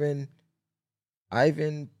 Ivan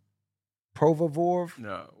Provorov.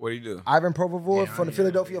 No, what do you do? Ivan Provorov from the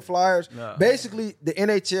Philadelphia Flyers. No. Basically, the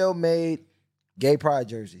NHL made gay pride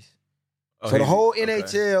jerseys. So the whole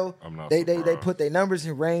NHL, they put their numbers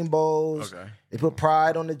in rainbows. Okay. They put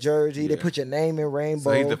pride on the jersey. They put your name in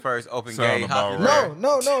rainbow. So he's the first open gay hockey. No.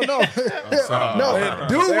 No. Dude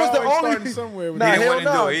was the only. Somewhere nah, he didn't want to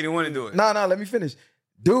do it. He didn't want to do it. No, let me finish.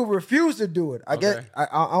 Dude refused to do it. I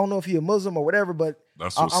don't know if he a Muslim or whatever, but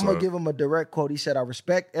I'm gonna give him a direct quote. He said, "I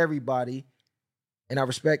respect everybody, and I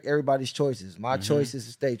respect everybody's choices. My choice is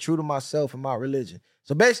to stay true to myself and my religion."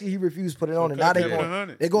 So basically, he refused to put it on, and now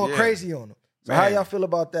they're going crazy on him. So how y'all feel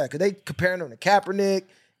about that? Because they comparing him to Kaepernick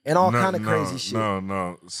and all kind of crazy shit.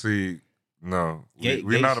 No. See, no,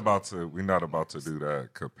 we're not about to do that.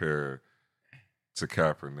 Compare to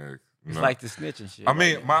Kaepernick. It's like the snitching shit. I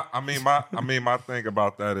mean, my thing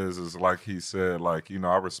about that is like he said, like,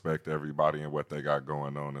 I respect everybody and what they got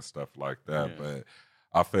going on and stuff like that. But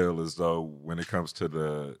I feel as though when it comes to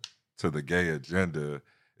the gay agenda,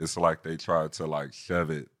 it's like they try to like shove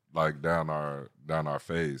it like down our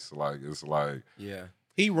face. Like it's like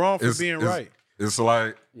he wrong for being right. It's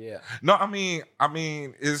like no, I mean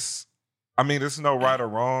it's no right or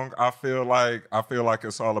wrong. I feel like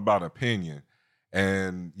it's all about opinion.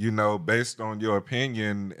 And, based on your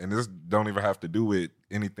opinion, and this don't even have to do with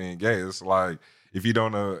anything gay. It's like if you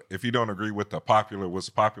don't agree with what's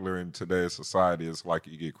popular in today's society, it's like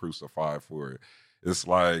you get crucified for it. It's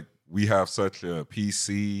like we have such a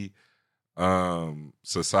PC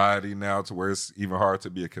society now to where it's even hard to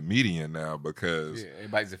be a comedian now because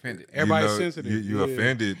everybody's offended. Everybody's sensitive. You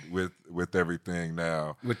offended with everything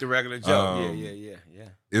now. With the regular joke. Yeah.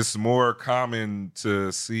 It's more common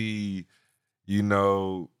to see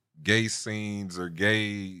gay scenes or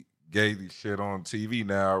gay shit on TV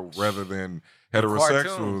now rather than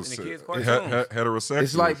heterosexuals. Heterosexuals.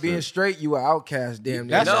 It's like being straight, you an outcast, damn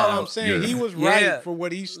near. That's all I'm saying. He was right for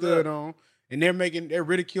what he stood on, and they're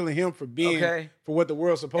ridiculing him for being for what the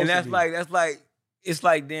world's supposed to be. It's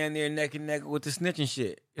like damn near neck and neck with the snitching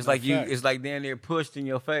shit. It's like it's like damn near pushed in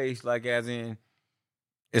your face, like as in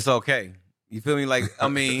it's okay. You feel me? Like I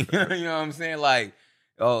mean, you know what I'm saying? Like,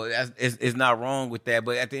 oh, it's not wrong with that,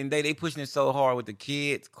 but at the end of the day, they pushing it so hard with the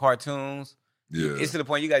kids, cartoons. Yeah. It's to the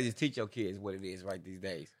point you gotta just teach your kids what it is right these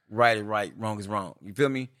days. Right is right, wrong is wrong. You feel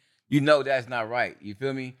me? That's not right. You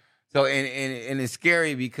feel me? So and it's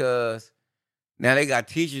scary because now they got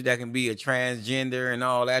teachers that can be a transgender and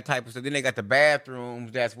all that type of stuff. Then they got the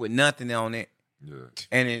bathrooms that's with nothing on it. Yeah.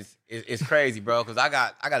 And it's crazy, bro, because I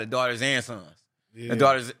got a daughters and sons. Yeah.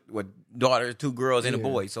 The daughters, 2 girls and a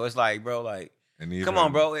boy. So it's like, bro, like come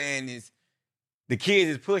on, bro. And the kids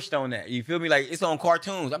is pushed on that. You feel me? Like, it's on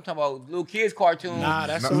cartoons. I'm talking about little kids' cartoons. Nah,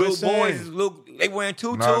 that's what little boys. They wearing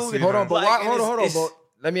tutus. Hold on, but hold on. But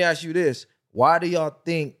let me ask you this. Why do y'all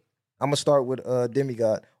think, I'm going to start with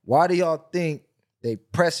Demigod. Why do y'all think they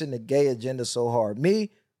pressing the gay agenda so hard? Me,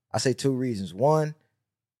 I say 2 reasons. One,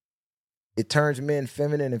 it turns men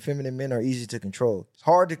feminine, and feminine men are easy to control. It's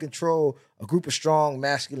hard to control a group of strong,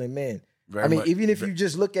 masculine men. Even if you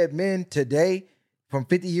just look at men today from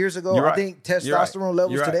 50 years ago, I think testosterone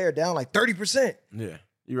levels today are down like 30%. Yeah,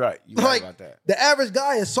 you're right. You're right about that. The average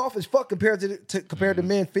guy is soft as fuck compared to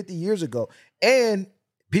men 50 years ago. And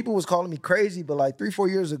people was calling me crazy, but like 3-4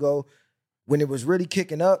 years ago, when it was really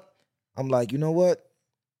kicking up, I'm like, you know what?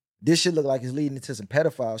 This shit look like it's leading into some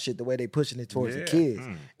pedophile shit, the way they pushing it towards the kids.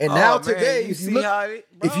 And now today, if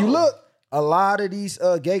you look, a lot of these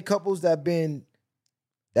gay couples that been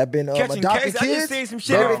adopting kids, I just seen some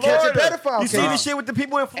shit in catching Florida. pedophile You see the shit with the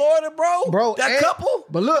people in Florida, bro? That couple?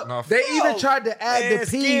 But look, they even tried to add the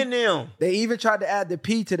P. They even tried to add the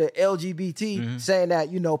P to the LGBT, saying that,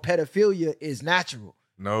 pedophilia is natural.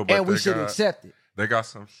 No, but and we should accept it. They got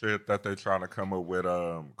some shit that they trying to come up with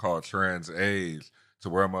called trans age, to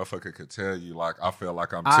where a motherfucker could tell you, like, I feel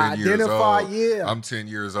like I'm 10 years old. Yeah. I'm 10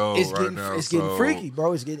 years old now. It's getting freaky,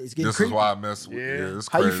 bro. It's getting this creepy. is why I mess with it.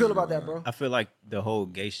 How you feel about that, bro? I feel like the whole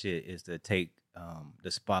gay shit is to take the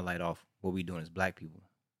spotlight off what we doing as black people.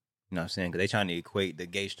 You know what I'm saying? Because they trying to equate the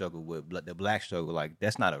gay struggle with the black struggle. Like,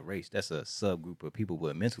 that's not a race. That's a subgroup of people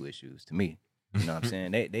with mental issues, to me. You know what I'm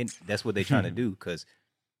saying? They that's what they trying to do, because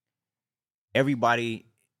everybody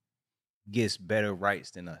gets better rights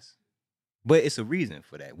than us. But it's a reason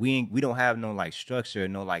for that. We don't have no like structure,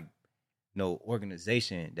 no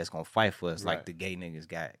organization that's gonna fight for us like the gay niggas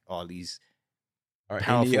got all these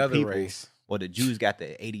powerful any other people, race. Or the Jews got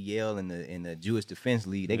the ADL and the Jewish Defense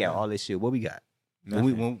League. They got all this shit. What we got?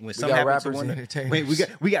 When something happens to one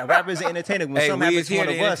we got rappers and entertainers. When something happens to one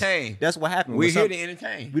of us, that's what happened. We're here to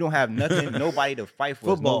entertain. We don't have nothing, nobody to fight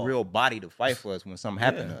for us, no real body to fight for us when something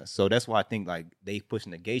happens to us. So that's why I think like they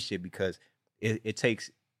pushing the gay shit, because it takes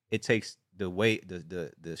the weight,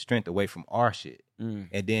 the strength away from our shit,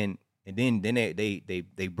 and then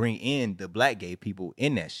they bring in the black gay people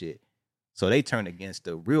in that shit, so they turn against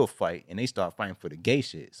the real fight and they start fighting for the gay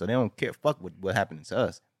shit. So they don't care what happened to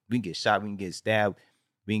us. We can get shot, we can get stabbed,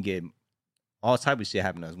 we can get all type of shit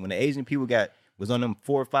happen to us. When was on them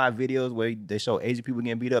 4 or 5 videos where they show Asian people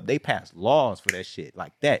getting beat up. They passed laws for that shit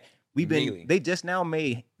like that. They just now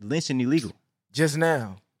made lynching illegal. Just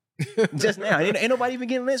now. Just now. Ain't nobody even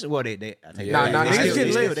getting lynched. Well, they still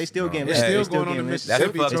getting lynched. It's still going on in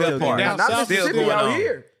Mississippi. That's the fucked up part. Not Mississippi out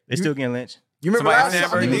here. They still getting lynched. You remember last San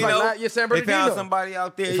time? Bernardino? They found somebody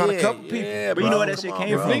out there. They found a couple people. Yeah, but you know where that shit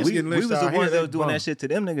came from? We was the out here, ones that was they doing bum. that shit to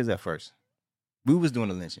them niggas at first. We was doing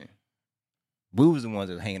the lynching. We was the ones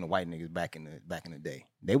that was hanging the white niggas back in the day.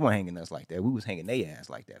 They weren't hanging us like that. We was hanging their ass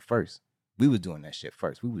like that first. We was doing that shit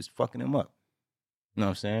first. We was fucking them up. You know what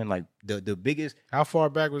I'm saying? Like the biggest. How far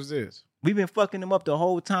back was this? We've been fucking them up the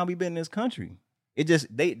whole time we've been in this country. It just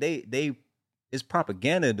they it's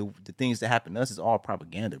propaganda. The things that happen to us is all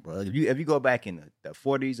propaganda, bro. If you go back in the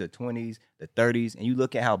 40s, the 20s, the 30s, and you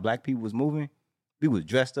look at how black people was moving, we was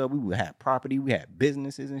dressed up. We would have property. We had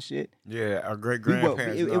businesses and shit. Yeah, our great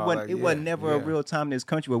grandparents. It wasn't never a real time in this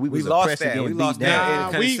country where we was lost oppressed that. again. We lost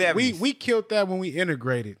that. We killed that when we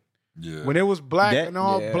integrated. Yeah. When it was black and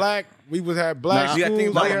all black, we would have black You got to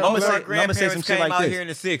think schools. about most of our I'ma say some grandparents shit came like out this. here in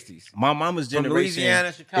the 60s. My mama's From generation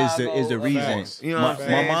Louisiana, Chicago, is the reason. Facts. You know what I'm My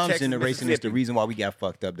saying? mom's Texas, generation is the Mississippi. reason why we got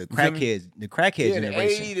fucked up. The feel me? crackheads Yeah, the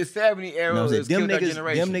generation. 80 to 70 era You know what I'm was saying? killed that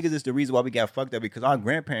generation. Them niggas is the reason why we got fucked up because our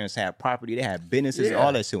grandparents had property, they had businesses, and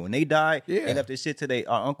all that shit. When they died, they left this shit to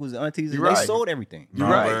our uncles and aunties, and they sold everything. You're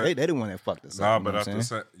right. They didn't want that fucked us Nah, up. but at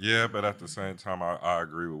the same time, I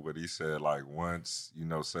agree with what he said. Like once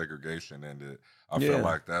segregation ended, I feel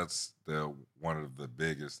like that's one of the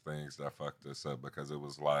biggest things that fucked us up because it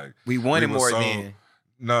was like We wanted more then.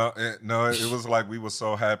 No, it was like we were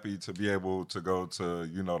so happy to be able to go to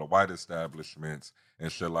the white establishments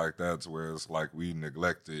and shit like that, to where it's like we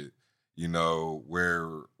neglected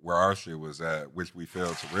where our shit was at, which we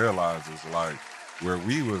failed to realize is like where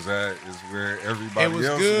we was at is where everybody It was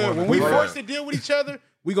else good. When we be forced at. to deal with each other,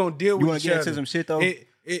 we gonna deal with each get other. into some shit though?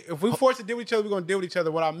 If we forced to deal with each other, we're gonna deal with each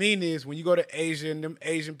other. What I mean is, when you go to them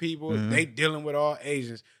Asian people, they dealing with all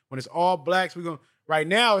Asians. When it's all blacks, we gonna. Right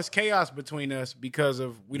now, it's chaos between us because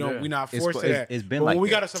of we're not forced to that. It's been but like when we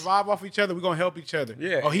that. gotta survive off each other, we're gonna help each other.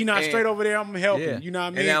 Yeah. Oh, he not straight over there. I'm gonna help Yeah. him. You know what I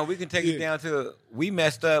mean? And now we can take it down to we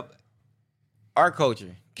messed up our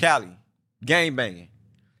culture, Cali, gang banging.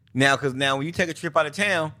 Now, because now when you take a trip out of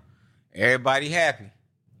town, everybody happy.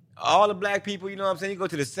 All the black people, you know what I'm saying? You go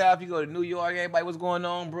to the South, you go to New York, everybody, what's going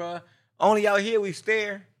on, bruh? Only out here we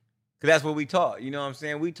stare, because that's what we taught. You know what I'm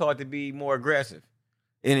saying? We taught to be more aggressive.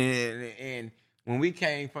 And when we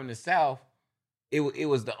came from the South, it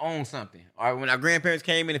was to own something. Or when our grandparents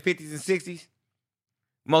came in the 50s and 60s,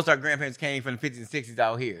 most of our grandparents came from the 50s and 60s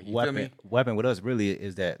out here. You feel me? Weapon with us really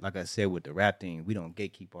is that, like I said, with the rap thing, we don't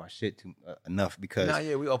gatekeep our shit too enough because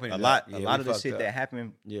we open it a lot up. of the shit that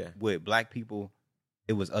happened Yeah. with black people,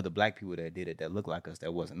 it was other black people that did it that looked like us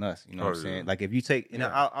that wasn't us. You know what I'm saying? Like if you take, and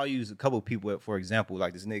I'll use a couple of people for example,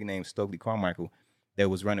 like this nigga named Stokely Carmichael that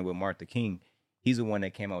was running with Martin Luther King. He's the one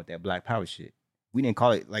that came out with that Black Power shit. We didn't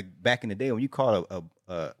call it like back in the day when you call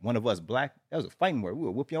one of us black, that was a fighting word. We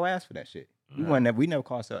would whoop your ass for that shit. We never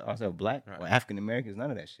called ourselves black or African Americans,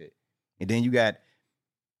 none of that shit. And then you got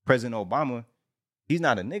President Obama. He's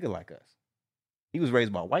not a nigga like us. He was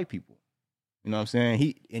raised by white people. You know what I'm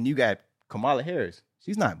saying? And you got Kamala Harris.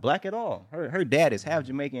 She's not black at all. Her dad is half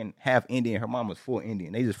Jamaican, half Indian. Her mom was full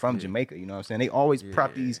Indian. They just from Jamaica. You know what I'm saying? They always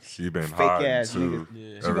prop these She been fake hiding ass too.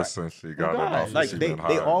 niggas. Ever since she got in office, like she they been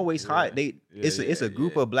hiding. always hide. It's a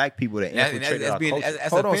group of black people that infiltrated our culture. That's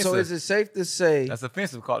Hold on. offensive. So is it safe to say? That's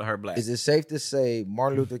offensive calling her black. Is it safe to say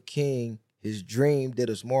Martin Luther King, his dream did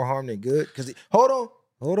us more harm than good? Because hold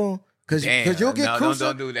on, because you'll get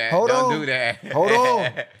crucified. Don't do that. Hold don't on. do that. Hold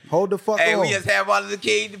on. Hold the fuck Hey, on. we just had Martin Luther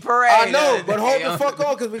King parade. I know, but hold the fuck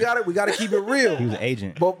on because we got to keep it real. He was an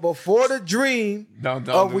agent. But before the dream Don't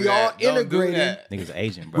of do we that. all Don't do integrating, that. Niggas an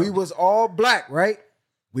agent, bro. we was all black, right?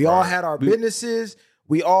 We all had our businesses.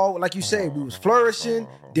 We all, like you say, we was flourishing.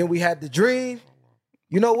 Then we had the dream.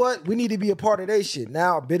 You know what? We need to be a part of that shit.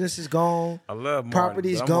 Now our business is gone. I love Martin,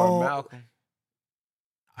 Property's but I'm more gone. Malcolm.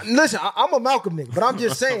 Listen, I'm a Malcolm nigga, but I'm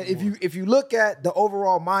just saying, if you look at the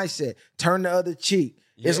overall mindset, turn the other cheek.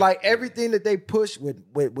 It's like everything that they push with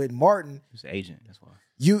Martin. He was an agent. That's why.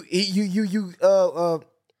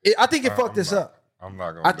 I think it fucked us up. I'm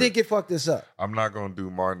not gonna. I think it fucked us up. I'm not gonna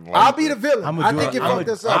do Martin. Like I'll be the villain. I'ma I do think it. it fucked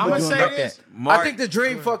us up. I'm bro. gonna say this. I think the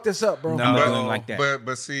dream fucked us up, bro. No. I'm not doing like that.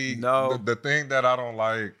 But see, No. the thing that I don't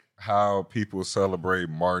like how people celebrate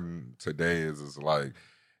Martin today is like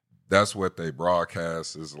that's what they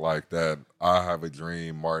broadcast is like that. I have a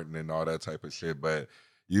dream, Martin, and all that type of shit. But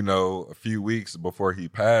you know, a few weeks before he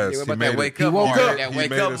passed. Yeah, he about made that wake it, up he Martin. made it- That he wake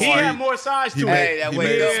made up it He Martin. had more sides to He it. made- That he wake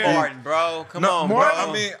made up it- Martin, bro. Come No, on,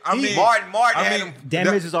 Martin, bro. I mean, Martin I had mean, him.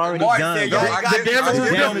 Damage is already Martin done, said, bro. y'all I got get- damage I to get-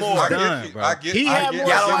 do damage is more. I done, get- bro. I get- He I had get- more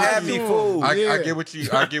Y'all don't sides have to me him. fooled. I Yeah.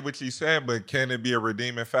 get what you saying, but can it be a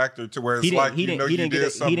redeeming factor to where it's He like didn't, you know he you didn't did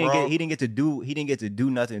get, something wrong? he didn't get to do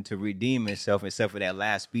nothing to redeem himself except for that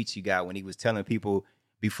last speech he got when he was telling people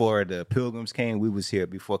before the Pilgrims came, we was here.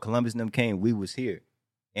 Before Columbus and them came, we was here.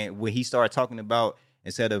 And when he started talking about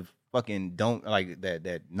instead of fucking don't like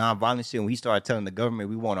that nonviolent shit, when he started telling the government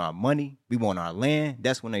we want our money, we want our land,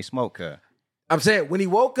 that's when they smoke her. I'm saying when he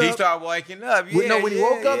woke up, He started waking up. when he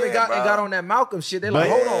woke up and got on that Malcolm shit, they're like,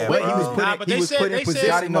 hold on, but wait, he was bro. put Nah, in, but he they was said- put in they said- position.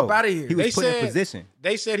 got him up out of here. He was They put in said- position.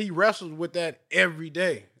 They said he wrestled with that every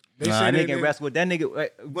day. They Nah, said I that didn't wrestle with that nigga.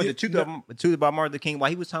 What the truth about Martin Luther King?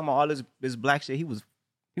 While he was talking about all this black shit, he was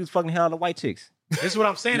fucking hell out of white chicks. This is what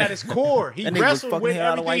I'm saying at his core. He That nigga was wrestled fucking with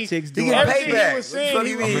hell out of white everything. chicks. He Doing getting Everything payback. he was saying, What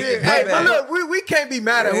he do was you mean? getting Hey, but payback. look, we can't be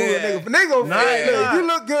mad at who a Yeah. nigga. Nigga, look, nah. you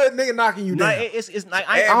look good, nigga knocking you Nah, down. it's like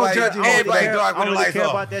I Everybody- don't judge him. everybody dark I with don't the really lights care off.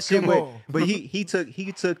 about that shit. Come But on. he took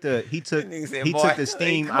Nigga said, he boy, took the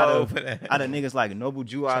steam he out cold of for that. niggas like Noble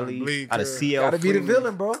Jew Tryna Ali, bleed, out of cuz. CL. Gotta be the Freeman.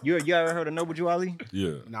 villain, bro. You ever heard of Noble Jew Ali?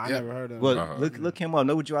 Yeah. Nah, I never heard of him. Well, look him up.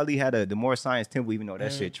 Noble Jew Ali had the More Science Temple, even though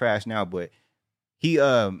that shit trash now. But he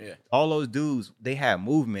all those dudes, they had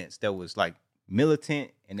movements that was like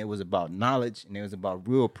militant, and it was about knowledge, and it was about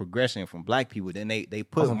real progression from black people. Then they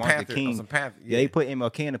put Martin Luther King, they put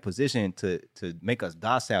MLK in a position to make us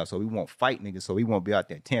docile, so we won't fight niggas, so we won't be out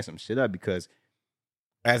there tearing some shit up because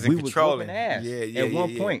As in we was controlling. whooping ass. Yeah, At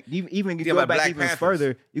one point, even you Yeah, go like back Black even Panthers.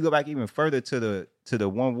 further. You go back even further to the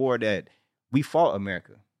one war that we fought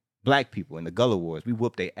America, black people in the Gullah Wars. We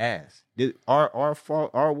whooped their ass.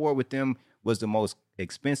 Our war with them was the most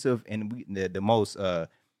expensive and the most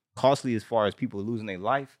costly as far as people losing their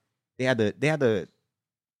life. They had the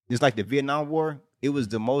it's like the Vietnam War. It was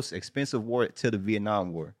the most expensive war till the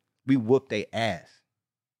Vietnam War. We whooped their ass.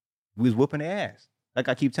 We was whooping their ass. Like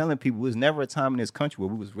I keep telling people, it was never a time in this country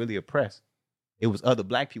where we was really oppressed. It was other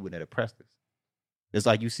black people that oppressed us. It's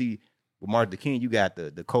like you see with Martin Luther King, you got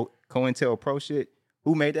the COINTELPRO shit.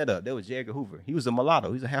 Who made that up? That was J. Edgar Hoover. He was a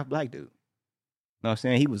mulatto. He's a half black dude. You know what I'm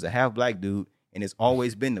saying? He was a half black dude, and it's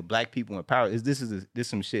always been the black people in power. This is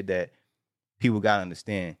some shit that people gotta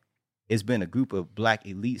understand. It's been a group of black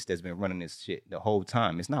elites that's been running this shit the whole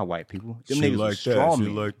time. It's not white people. Them niggas like straw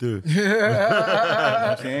men. like this. You know what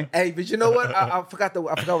I'm saying? Hey, but you know what? I forgot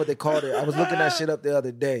what they called it. I was looking that shit up the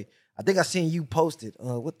other day. I think I seen you posted.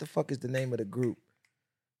 What the fuck is the name of the group?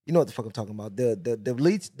 You know what the fuck I'm talking about? The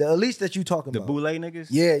elites that you talking The about. Boule niggas?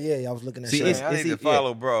 Yeah. I was looking at See, shit. it's- I need to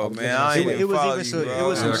follow, bro, man. I ain't it even was follow even you, some- bro. it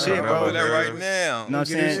was some shit, bro. Do that right now. You know what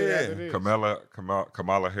I'm saying? Yeah.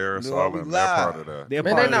 Kamala Harris, No, all we of them, they're live. part of that. They're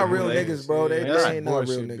Man, part they of not the real Boule. niggas, bro. They That's ain't not real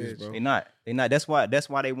bullshit, niggas, bitch. bro. They not. That's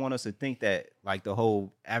why they want us to think that like the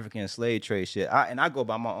whole African slave trade shit. I go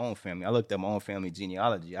by my own family. I looked at my own family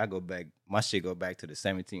genealogy. I go back. My shit go back to the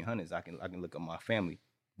 1700s. I can look at my family.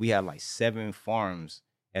 We had like 7 farms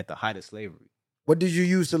at the height of slavery. What did you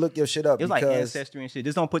use to look your shit up? It was like ancestry and shit.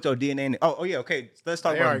 Just don't put your DNA in it. Oh yeah, okay. Let's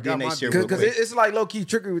talk They about already the got DNA my shit real Because quick. it's like low-key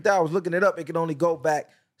trickery with that. I was looking it up. It can only go back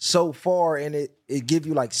so far, and it give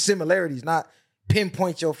you like similarities, not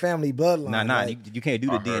pinpoint your family bloodline. Nah, Like, you can't do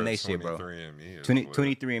the I heard DNA shit, bro. 23andMe is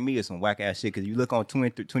 23andMe is some whack ass shit. Because you look on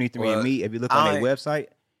 23andMe, Well, if you look on I their website,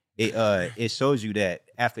 it shows you that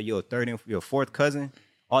after your third and your fourth cousin,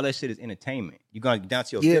 all that shit is entertainment. You going down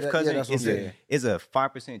to your Yeah, fifth cousin, that's what I'm saying. it's a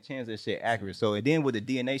 5% chance that shit accurate. So and then with the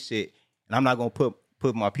DNA shit, and I'm not gonna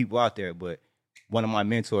put my people out there, but one of my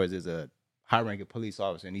mentors is a high-ranking police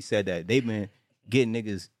officer, and he said that they've been getting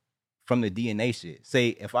niggas from the DNA shit. Say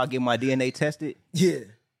if I get my DNA tested, yeah.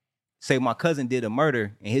 say my cousin did a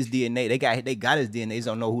murder and his DNA, they got his DNA. They just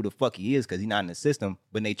don't know who the fuck he is because he's not in the system.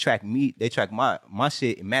 But they track my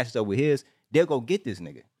shit and matches up with his. They'll go get this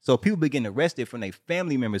nigga. So people be getting arrested from their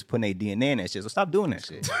family members putting their DNA in that shit. So stop doing that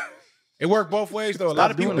shit. It worked both ways though. A Stop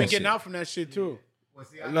lot of people doing been that getting shit. out from that shit too.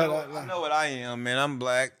 I know what I am, man. I'm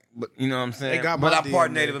black, but you know what I'm saying. They got but my I'm part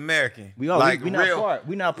DNA. Native American. We all like we not real. part.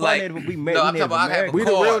 We not part Like, Native. We no, I'm Native talking about I have a American. We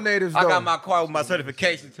the card. real natives, I though. got my card with my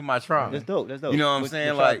certification to my tribe. That's dope. That's dope. You know what I'm What-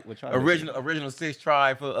 saying? what tribe- Like what tribe is it? original 6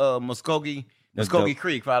 tribe for Muskogee That's Muskogee dope.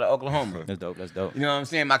 Creek out of Oklahoma. That's dope. That's dope. You know what I'm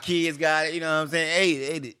saying? My kids got it. You know what I'm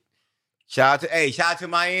saying? Hey, shout out to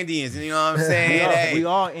my Indians. You know what I'm saying? We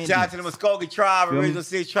all Shout out to the Muskogee tribe, Feel me? original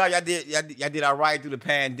 6 tribe. Y'all did all right through the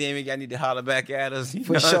pandemic. Y'all need to holler back at us. You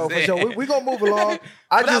For know sure, what I'm for saying? sure. We gonna move along.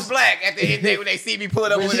 But I'm black at the end of the day when they see me pull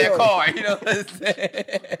up For with sure. that car. You know what I'm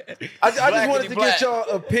saying? I just Black wanted and to black. get y'all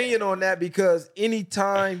opinion on that because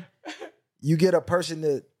anytime you get a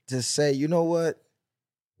person to say, you know what,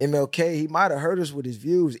 MLK, he might have hurt us with his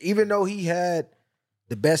views, even though he had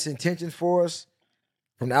the best intentions for us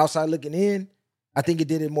from the outside looking in. I think it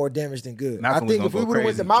did it more damage than good. Malcolm I think if we would have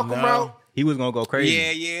went the Malcolm route, he was gonna go crazy.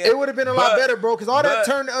 Yeah. it would have been a lot better, bro. Because all that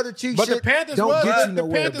turn the other cheek but shit the Panthers don't was, get you the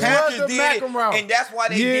nowhere. Panthers bro. was Panthers the did Malcolm it, route. and that's why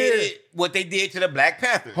they did it. What they did to the Black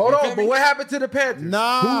Panthers. Hold You on, feel but me? what happened to the Panthers?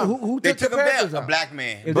 Nah. who They took took the him Panthers down. A out? black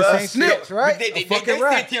man. It's the same Snips, right? They A fucking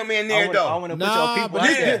rat. sent him in there, though. I want to put Nah, your people but out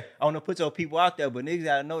this- there. I want to put your people out there, but niggas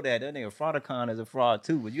gotta know that nigga Fraudicon is a fraud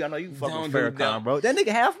too. But I know you fucking Don't do Farrakhan, that. bro. That nigga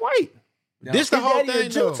half white. This the His whole daddy a thing,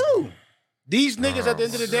 Jew though. too. These niggas at the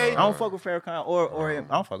end of the day, I don't fuck with Farrakhan or him.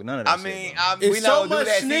 I don't fuck with none of that. I shit, mean, bro. we It's not so gonna do much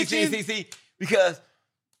that. snitching. See, because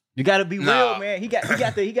you gotta be Nah. real, man. He got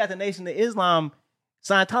the Nation of Islam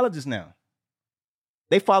Scientologists now.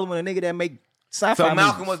 They following a nigga that make sci-fi so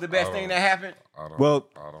Malcolm movies. was the best thing that happened. I don't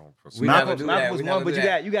We never Malcolm do Malcolm that. was We one, never but do you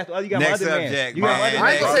that. got my Next other man. subject, You got my man. other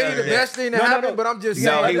I ain't gonna say man. he the best thing that No, no, happened, no. but I'm just You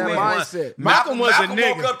got saying my that other man. mindset. Malcolm was a Malcolm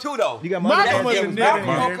woke nigga. up too, though. You got my Malcolm other was a man. nigga, Malcolm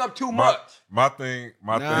man. woke up too much. My thing.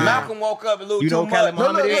 Malcolm woke up a little You know too Khaled much.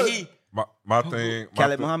 Muhammad And is? he- My thing.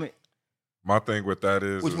 Khaled Muhammad. My thing with that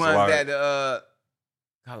is Which is one like, is that?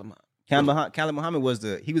 Khaled Muhammad. Khaled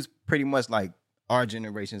Muhammad he was pretty much like our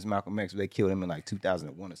generation's Malcolm X. They killed him in like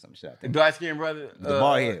 2001 or some shit. I The think. dark skinned brother? The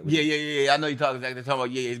bald head. Yeah. I know you're talking about,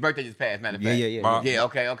 his birthday just passed, matter of fact. Yeah. Yeah,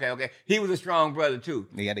 okay. He was a strong brother, too.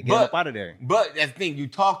 They had to get him up out of there. But that's the thing, you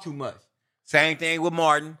talk too much. Same thing with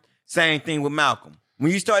Martin, same thing with Malcolm.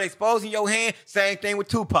 When you start exposing your hand, same thing with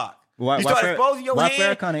Tupac. Why Exposing your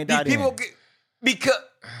hand, Farrakhan ain't died these people in? get, because,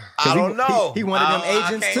 I don't know. he one of them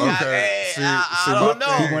agents, too. I See, don't my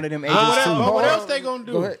know. thing- He one of them But agents too. what else they gonna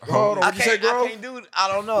Go do? ahead. Hold on, I what'd you say, Grove? can't do it. I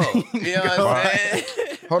don't know. You know what I'm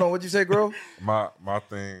saying? Hold on, what'd you say, Grove? my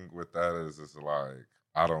thing with that is like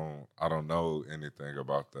I don't know anything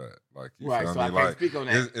about that. Like you Right, feel so me? I can't Like speak on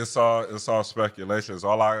that. it's all speculations.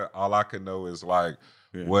 All I can know is like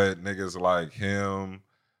what niggas like him.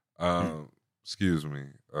 Excuse me.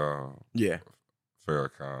 Yeah.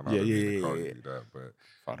 Farrakhan. I Yeah, didn't mean to yeah, call yeah. you that,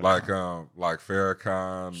 but like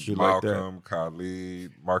Farrakhan, Shit like that. Malcolm,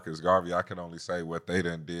 Khalid, Marcus Garvey. I can only say what they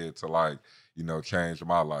done did to like change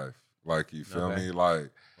my life. Like you feel Okay. me?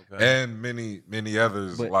 Like. And many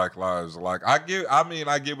others like lives. Like I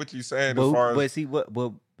get what you're saying as far as. But see, what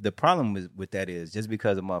the problem with that is just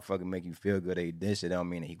because a motherfucker make you feel good, they did shit, don't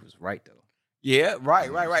mean that he was right though. Yeah,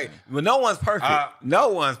 right. Well, no one's perfect. No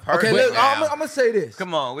one's perfect. Okay, look, now. I'm gonna say this.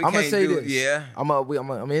 Come on, I'm gonna can't say do this. it. Yeah. I'm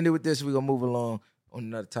gonna end it with this. We're gonna move along on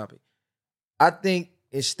another topic. I think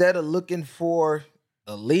instead of looking for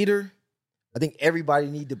a leader, I think everybody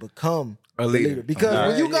need to become a leader. Because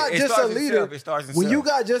when you got just a leader, when you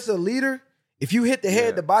got just a leader, if you hit the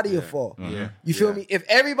head, the body will fall. Yeah. You feel me? If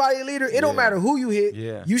everybody a leader, it don't matter who you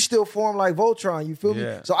hit, you still form like Voltron. You feel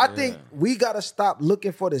me? So I think we gotta stop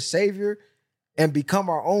looking for the savior and become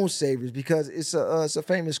our own saviors, because it's a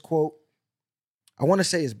famous quote. I want to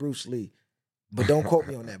say it's Bruce Lee, but don't quote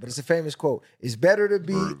me on that. But it's a famous quote. It's better to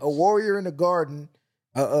be a warrior in the garden,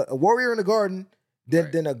 a warrior in the garden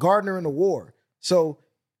than a gardener in the war. So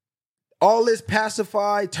all this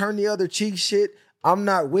pacify, turn the other cheek shit, I'm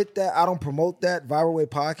not with that. I don't promote that. Viral Way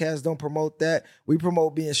Podcast don't promote that. We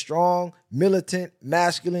promote being strong, militant,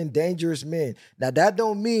 masculine, dangerous men. Now that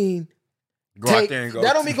don't mean that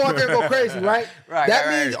don't mean go out there and go crazy, right?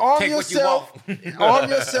 That means arm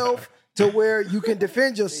yourself to where you can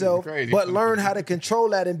defend yourself, but learn how to control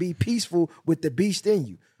that and be peaceful with the beast in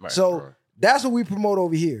you. That's what we promote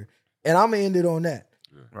over here. And I'm gonna end it on that.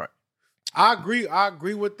 Right. I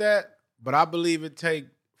agree with that, but I believe it take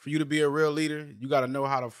for you to be a real leader, you got to know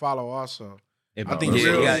how to follow also. I think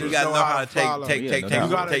you real got to leaders know how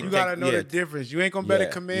to take. You got to know the difference. You ain't gonna better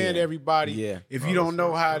command everybody if you don't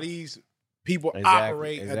know how these people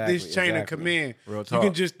operate at this chain of command. You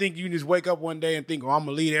can just think you just wake up one day and think, oh, I'm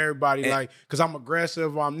gonna lead everybody because I'm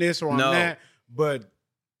aggressive or I'm this or I'm that. But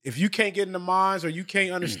if you can't get in the minds or you can't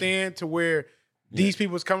understand to where these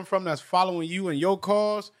people's coming from that's following you and your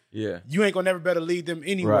cause, you ain't gonna never better lead them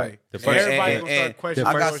anyway. Everybody gonna start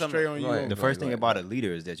questioning you. The first thing about a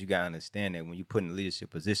leader is that you gotta understand that when you put in a leadership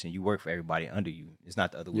position, you work for everybody under you. It's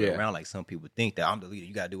not the other way around. Like some people think that I'm the leader,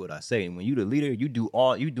 you gotta do what I say. And when you the leader, you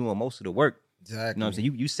doing most of the work. Exactly. You know what I'm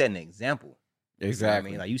saying? You set an example. Exactly. You know what I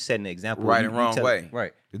mean? Like you set an example. Right and wrong way.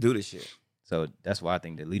 Right. To do this shit. So that's why I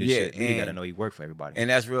think the leadership, you gotta know you work for everybody. And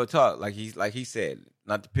that's real talk. Like he said,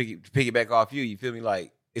 not to piggyback off you feel me?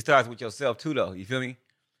 Like it starts with yourself too though. You feel me?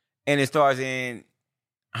 And it starts in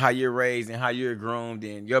how you're raised and how you're groomed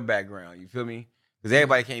and your background. You feel me? Because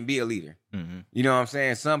everybody can't be a leader. Mm-hmm. You know what I'm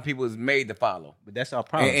saying? Some people is made to follow. But that's our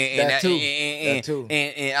problem. And I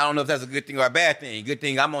don't know if that's a good thing or a bad thing. Good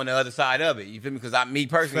thing I'm on the other side of it. You feel me? Because me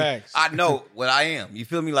personally, Facts. I know what I am. You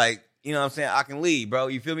feel me? Like, you know what I'm saying? I can lead, bro.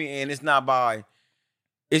 You feel me? And it's not by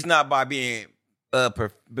being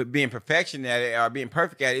being perfection at it or being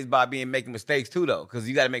perfect at it. It's by making mistakes too, though. Because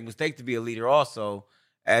you got to make mistakes to be a leader also,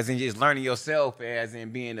 as in just learning yourself, as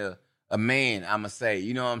in being a man, I'ma say.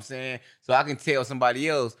 You know what I'm saying? So I can tell somebody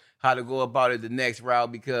else how to go about it the next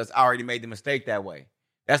route because I already made the mistake that way.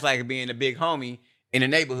 That's like being a big homie in the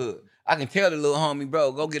neighborhood. I can tell the little homie,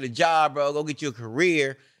 bro, go get a job, bro. Go get you a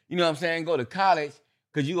career. You know what I'm saying? Go to college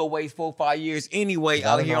because you gonna waste 4 or 5 years anyway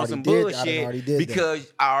out here on some bullshit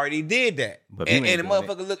because I already did that. But and the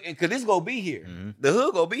motherfucker look, because this gonna be here. Mm-hmm. The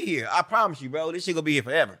hood gonna be here. I promise you, bro. This shit gonna be here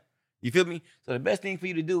forever. You feel me? So the best thing for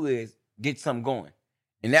you to do is get something going.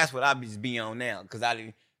 And that's what I just be on now. Because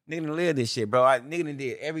nigga done live this shit, bro. Nigga done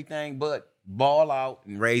did everything but ball out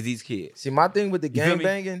and raise these kids. See, my thing with the gang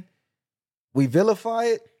banging, we vilify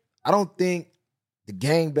it. I don't think the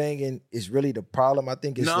gang banging is really the problem. I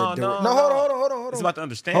think it's hold on. It's about the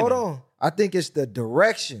understanding. Hold on. I think it's the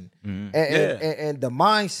direction and the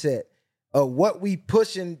mindset of what we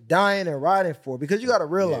pushing, dying, and riding for. Because you got to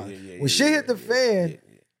realize, when shit hit the fan,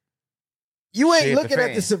 you ain't looking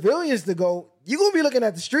at the civilians to go, you gonna be looking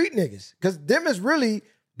at the street niggas. Because them is really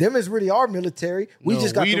our military. We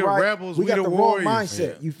just got the right, rebels, we got the wrong warriors.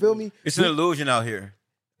 mindset. Yeah. You feel me? It's an illusion out here.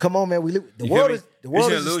 Come on, man. The world is an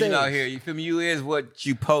illusion out here. You feel me? You is what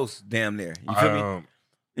you post damn near. You feel me?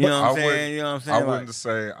 You know what I'm saying? You know what I'm saying? I wouldn't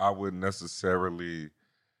say I wouldn't necessarily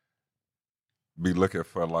be looking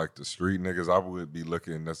for like the street niggas. I would be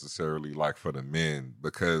looking necessarily like for the men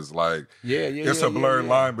because like it's a blurred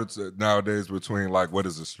line nowadays between like what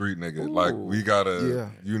is a street nigga. Ooh. Like we gotta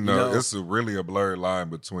it's really a blurred line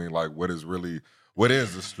between like what is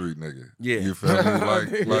a street nigga. Yeah. You feel me? Like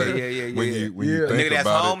when you think nigga that's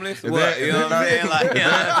about homeless, you know what I'm saying? Like, you know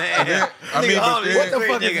what I'm saying? I mean, what the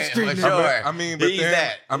fuck is a street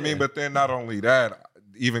nigga? But then not only that,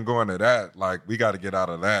 even going to that, like we got to get out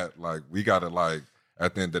of that. Like we got to like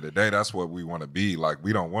at the end of the day, that's what we want to be. Like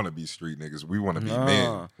we don't want to be street niggas. We want to be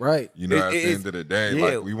men. Right. You know, at the end of the day,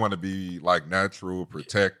 like we want to be like natural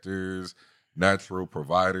protectors, natural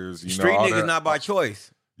providers. You street know, all niggas that. Not by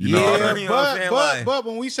choice. You know but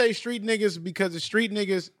when we say street niggas, because the street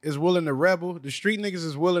niggas is willing to rebel, the street niggas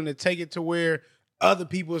is willing to take it to where other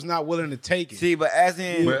people is not willing to take it. See, but as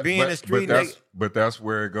in being a street nigga. But that's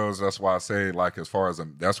where it goes. That's why I say, like, as far as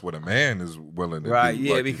that's what a man is willing to do. Right,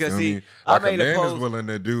 yeah, like, because see, like I made a post, is willing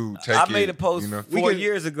to do, I made a post 4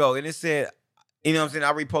 years ago, and it said, you know what I'm saying,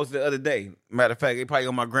 I reposted the other day. Matter of fact, it probably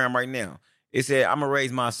on my gram right now. It said, I'm going to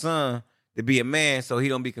raise my son to be a man so he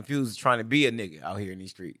don't be confused trying to be a nigga out here in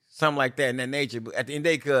these streets. Something like that in that nature. But at the end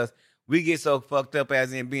of the day, because we get so fucked up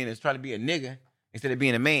as in trying to be a nigga instead of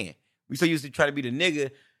being a man. We so used to try to be the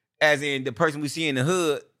nigga as in the person we see in the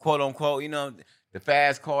hood, quote unquote, you know, the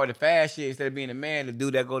fast car, the fast shit, instead of being a man, the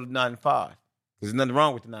dude that go to 9 to 5. Because there's nothing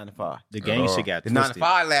wrong with the 9 to 5. The gang shit got twisted. The 9 to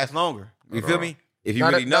 5 lasts longer. You feel me? If you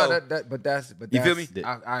really know. But that's you feel me?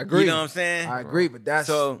 I agree. You know what I'm saying? I agree, but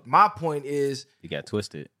that's my point is it got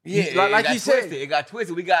twisted. Yeah, like you said, it got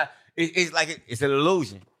twisted. It's like it's an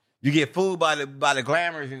illusion. You get fooled by the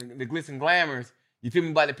glamours and the glitz and glamours. You feel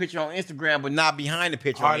me? By the picture on Instagram, but not behind the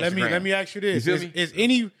picture on Instagram. Let me ask you this. You feel me?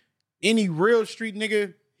 Is any real street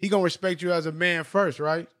nigga, he gonna respect you as a man first,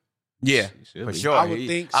 right? Yeah, for sure. I would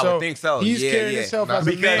think so. He's carrying himself as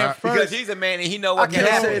a man first. Because he's a man and he know what can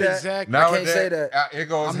happen. Exactly. I can't say that. It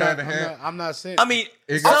goes hand in hand. I'm not saying. I mean,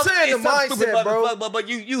 I'm saying the mindset, bro. But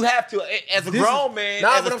you have to, as a grown man.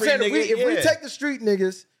 Nah, but I'm saying if we take the street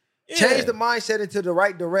niggas, change the mindset into the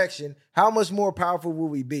right direction, how much more powerful will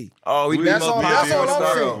we be? Oh, that's all I'm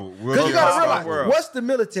saying. Because you gotta realize, what's the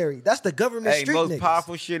military? That's the government street most niggas.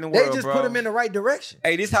 Powerful shit in the world, they just put them in the right direction.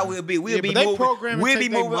 Hey, this how we'll be. We'll be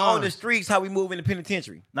moving on the streets how we move in the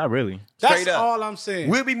penitentiary. Not really. That's all I'm saying.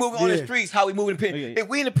 We'll be moving on the streets how we move in the penitentiary. If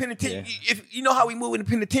we in the penitentiary, if you know how we move in the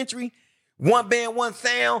penitentiary, one band, one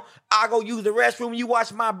sound, I go use the restroom, you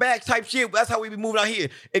watch my back type shit. That's how we be moving out here.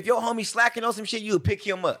 If your homie slacking on some shit, you'll pick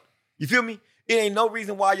him up. You feel me? It ain't no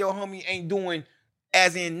reason why your homie ain't doing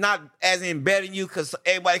not as in better than you, because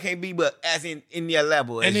everybody can't be, but as in their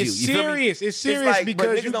level as you. It's serious. It's serious like,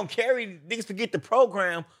 because niggas don't carry. Niggas forget the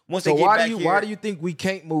program once they get back here. Why do you think we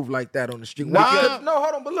can't move like that on the street? No,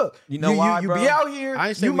 hold on, but look, you know why, you bro? be out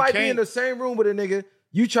here, you might be in the same room with a nigga.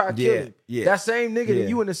 You try to kill him. Yeah. That same nigga that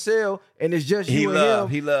you in the cell, and it's just you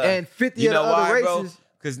and him, and 50 of the other races.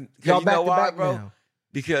 Because y'all back to back now.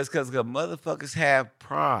 Because the motherfuckers have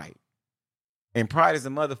pride. And pride is a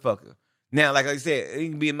motherfucker. Now, like I said, it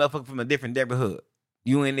can be a motherfucker from a different neighborhood.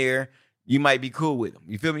 You in there, you might be cool with him.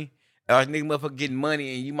 You feel me? Or a nigga motherfucker getting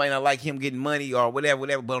money and you might not like him getting money or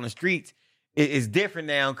whatever. But on the streets, it's different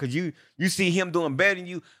now because you see him doing better than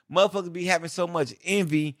you. Motherfuckers be having so much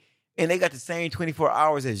envy and they got the same 24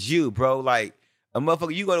 hours as you, bro. Like a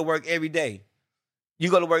motherfucker, you go to work every day. You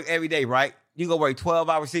go to work every day, right? You go work 12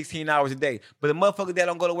 hours, 16 hours a day. But the motherfucker that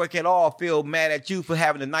don't go to work at all feel mad at you for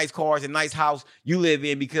having the nice cars and nice house you live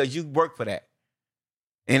in because you work for that.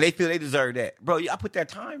 And they feel they deserve that. Bro, I put that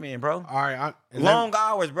time in, bro. All right. Long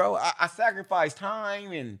hours, bro. I sacrificed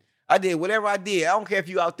time and I did whatever I did. I don't care if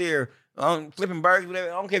you out there flipping burgers, whatever.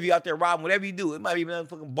 I don't care if you out there robbing, whatever you do. It might be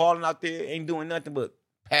motherfucking balling out there, ain't doing nothing but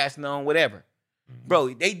passing on, whatever. Mm-hmm.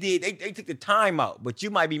 Bro, they took the time out. But you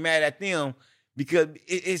might be mad at them because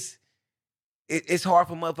it's hard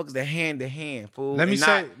for motherfuckers to hand, fool. Let me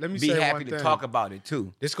say happy to talk about it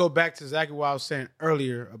too. Let's go back to exactly what I was saying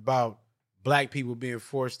earlier about black people being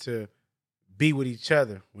forced to be with each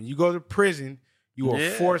other. When you go to prison, you are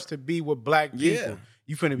forced to be with black people. Yeah.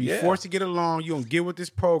 You finna be forced to get along. You don't get with this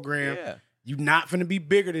program. Yeah. You not finna be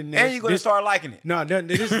bigger than this. And you're gonna start liking it. No,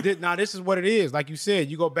 this is what it is. Like you said,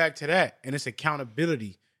 you go back to that, and it's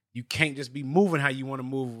accountability. You can't just be moving how you want to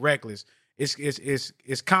move reckless.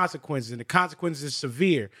 It's consequences, and the consequences is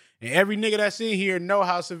severe. And every nigga that's in here know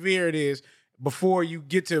how severe it is before you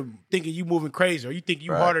get to thinking you moving crazy or you think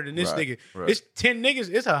you harder than this nigga. Right. It's 10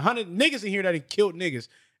 niggas, it's 100 niggas in here that have killed niggas.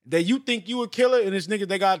 That you think you a killer, and this nigga,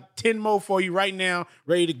 they got 10 more for you right now,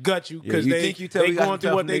 ready to gut you because they going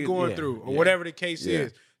through what they going through or whatever the case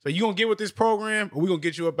is. So you gonna get with this program or we gonna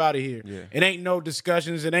get you up out of here. Yeah. It ain't no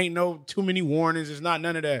discussions. It ain't no too many warnings. It's not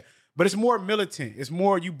none of that. But it's more militant. It's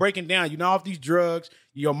more you breaking down. You not off these drugs.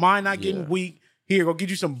 Your mind not getting weak. Here, go get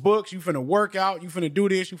you some books. You finna work out. You finna do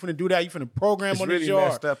this. You finna do that. You finna program on this yard. It's really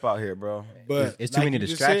messed up out here, bro. But it's too many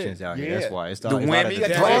distractions out here. That's why. It's the women.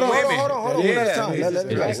 Hold on.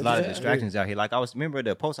 It's a lot of distractions out here. Like remember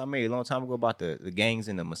the post I made a long time ago about the gangs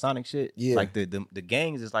and the Masonic shit? Yeah. Like the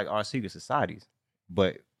gangs is like our secret societies,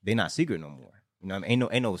 but they not secret no more. You know what I mean?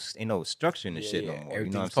 Ain't no structure in the shit no more. You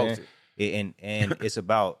know what I'm saying? And it's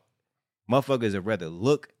about motherfuckers that rather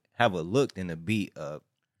have a look than to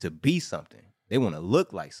be something. They want to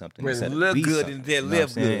look like something. They look good and they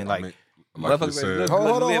live good. Like motherfuckers.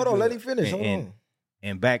 Hold on. Let him finish.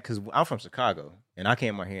 And back because I'm from Chicago and I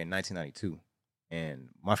came out here in 1992, and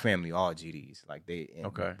my family all GDs. Like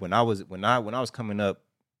when I was coming up,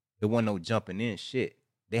 there wasn't no jumping in shit.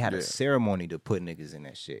 They had a ceremony to put niggas in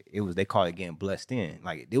that shit. They called it getting blessed in.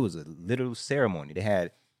 Like it was a literal ceremony. They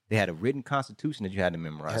had a written constitution that you had to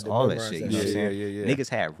memorize. All that shit. You know what I'm saying? Yeah. Niggas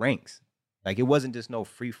had ranks. Like, it wasn't just no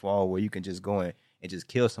free fall where you can just go in and just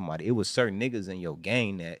kill somebody. It was certain niggas in your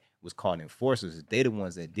gang that was called enforcers. They the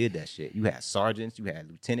ones that did that shit. You had sergeants, you had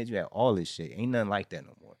lieutenants, you had all this shit. Ain't nothing like that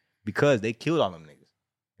no more. Because they killed all them niggas.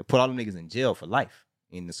 They put all them niggas in jail for life.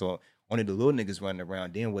 And so only the little niggas running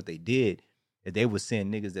around. Then what they did is they would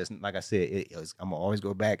send niggas that's, like I said, I'm going to always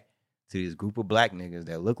go back to this group of black niggas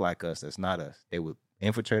that look like us, that's not us. They would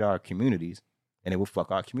infiltrate our communities, and they would fuck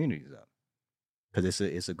our communities up. Because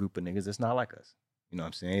it's a group of niggas that's not like us. You know what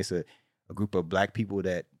I'm saying? It's a group of black people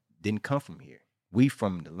that didn't come from here. We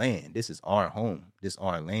from the land. This is our home. This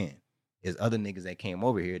our land. There's other niggas that came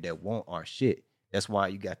over here that want our shit. That's why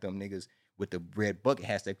you got them niggas with the red bucket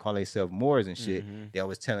hats that call themselves Moors and shit. Mm-hmm. They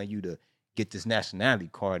always telling you to get this nationality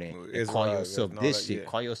card and call yourself this shit. Yeah.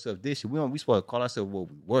 Call yourself this shit. We supposed to call ourselves what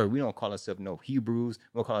we were. We don't call ourselves no Hebrews.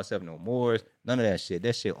 We don't call ourselves no Moors. None of that shit.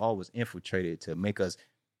 That shit all was infiltrated to make us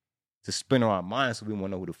to spin our minds so we want to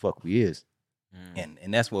know who the fuck we is.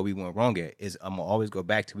 And that's what we went wrong at. Is I'm going to always go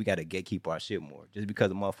back to we got to gatekeep our shit more. Just because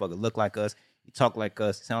a motherfucker look like us, he talk like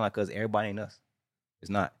us, sound like us, everybody ain't us. It's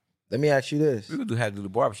not. Let me ask you this. We would have to do the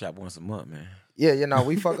barbershop once a month, man. Yeah,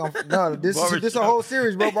 we fuck on. No, this is a whole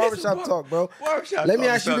series, bro. Barbershop talk, bro. Barbershop Let me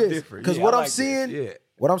ask you this, because what I'm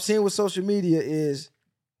seeing with social media is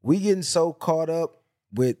we getting so caught up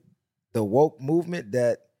with the woke movement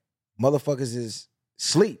that motherfuckers is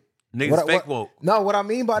sleep. Niggas fake woke. No, what I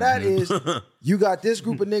mean by that is you got this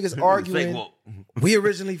group of niggas arguing, we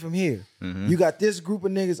originally from here. Mm-hmm. You got this group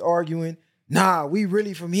of niggas arguing, nah, we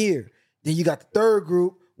really from here. Then you got the third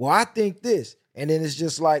group, well, I think this. And then it's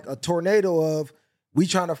just like a tornado of we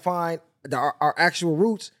trying to find our actual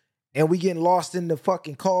roots, and we getting lost in the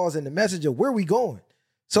fucking cause and the message of where we going.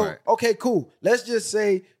 So, okay, cool. Let's just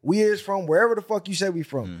say we is from wherever the fuck you say we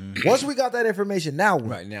from. Once we got that information, now what?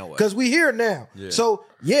 Right, now what? Because we here now. Yeah. So,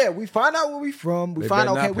 yeah, we find out where we from. We find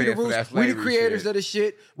out, okay, we the roots. We the creators of the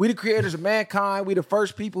shit. We the creators of mankind. We the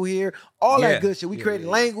first people here. All that good shit. We created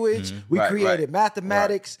language. We created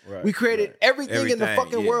mathematics. We created everything in the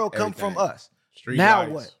fucking world come from us. Street now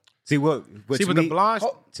lights. what? See what See, to with me, the blonde,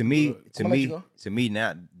 to me go.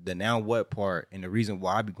 now the now what part and the reason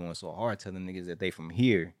why I be going so hard telling niggas that they from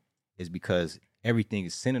here is because everything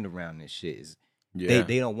is centered around this shit.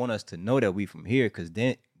 They don't want us to know that we from here because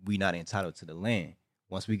then we not entitled to the land.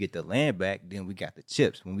 Once we get the land back, then we got the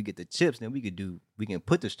chips. When we get the chips, then we can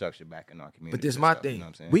put the structure back in our community. But this is my thing. You know what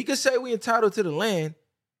I'm saying? We could say we entitled to the land.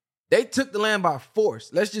 They took the land by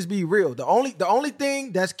force. Let's just be real. The only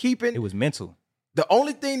thing that's keeping it was mental. The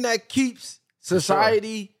only thing that keeps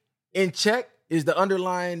society in check is the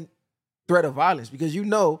underlying threat of violence. Because you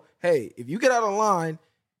know, hey, if you get out of line,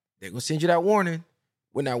 they're gonna send you that warning.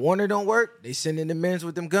 When that warning don't work, they send in the men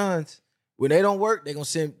with them guns. When they don't work, they're gonna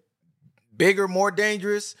send bigger, more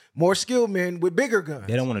dangerous, more skilled men with bigger guns.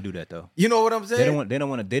 They don't want to do that though. You know what I'm saying?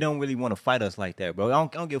 They don't really want to fight us like that, bro. I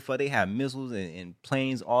don't give a fuck. They have missiles and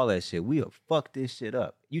planes, all that shit. We'll fuck this shit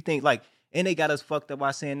up. You think like, and they got us fucked up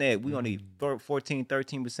by saying that we only 14,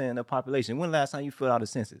 13% of the population. When last time you filled out a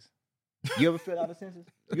census? You ever filled out a census?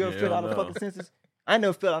 You ever filled out a fucking census? I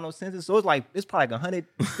never filled out no census, so it's probably like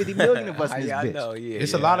 150 million of us in this bitch. I know,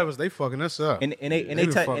 it's a lot of us. They fucking us up, and they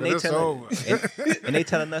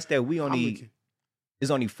telling us that we only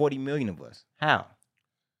there's only 40 million of us. How?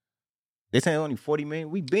 They saying only 40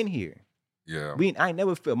 million. We been here. Yeah, I ain't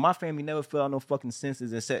never filled. My family never filled out no fucking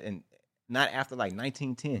census and not after like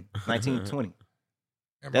 1910, 1920.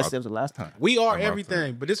 That was the last time. We are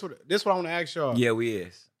everything, but this what I want to ask y'all. Yeah, we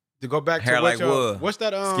is. To go back hair to like wood. What's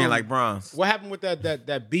that? Skin like bronze. What happened with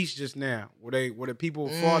that beach just now? Where the people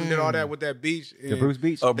fought and did all that with that beach? The Bruce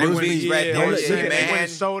Beach. Oh, Bruce Beach, right there. They went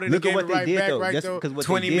and sold it. Look at what they did though. Right, because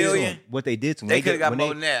 20 million. What they did to them. They could have got more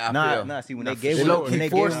than that. Nah. See, when they gave them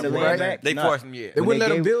the land back, they forced them. Yeah, they wouldn't let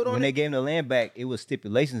them build on it. When they gave them the land back, it was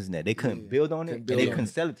stipulations in that they couldn't build on it and they couldn't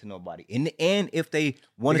sell it to nobody. And if they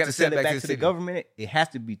wanted to sell it back to the government, it has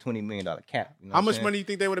to be $20 million cap. How much money do you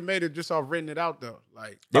think they would have made it just off renting it out though?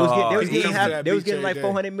 Like they was getting like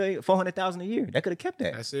 400,000 a year. That could have kept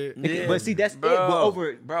that. That's it. Yeah. But see, that's it. But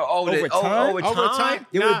over time,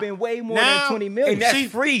 it would have been way more than 20 million. And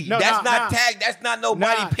that's free. That's not tagged. That's not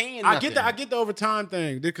nobody paying nothing. I get the overtime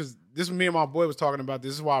thing because this was me and my boy was talking about.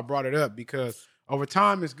 This is why I brought it up because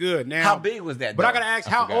overtime is good. Now, how big was that? But I gotta ask,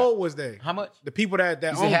 how old was they? How much? The people that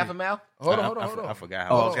owned it. Half a mile? Hold on. I forgot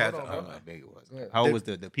how big it was. How old was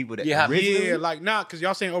the people that originally? Like because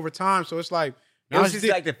y'all saying overtime, so it's like. It was just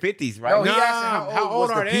like the 50s, right? No, how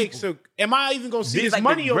old are they? So, am I even going to see this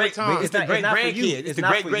money over time? It's the great-grandkids. It's the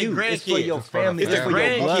great-great-grandkids. It's for your family. It's the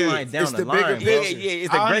bloodline down the line. Yeah,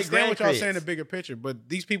 it's the I understand what y'all great-grandkids. saying, the bigger picture, but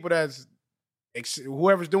these people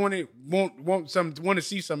whoever's doing it want to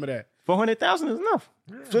see some of that. 400,000 is enough.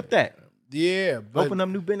 Flip that. Yeah, but open up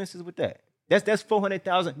new businesses with that. That's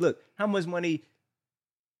 400,000. Look, how much money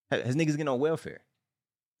has niggas getting on welfare?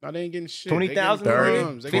 No, they ain't getting shit.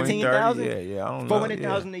 20,000, 15,000, yeah, I don't know.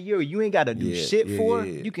 400,000 a year. You ain't got to do shit for.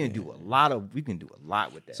 You can do a lot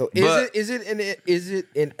with that. So is it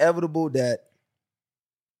inevitable that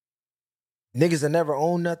niggas will never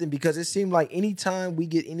own nothing? Because it seemed like anytime we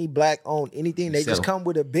get any black owned anything, they just come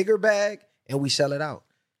with a bigger bag and we sell it out.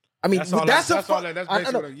 I mean, that's a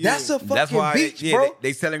fucking beach, bro.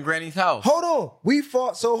 They selling Granny's house. Hold on. We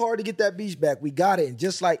fought so hard to get that beach back. We got it. And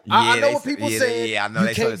just like, I know what people saying. I know you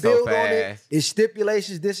they can't build on it. It's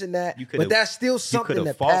stipulations, this and that. But that's still something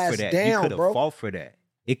that passed down, you bro. You fought for that.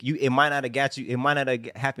 It might not have got you. It might not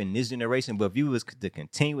have happened this generation. But if you was to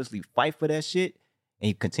continuously fight for that shit and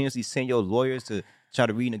you continuously send your lawyers to try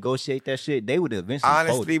to renegotiate that shit, they would eventually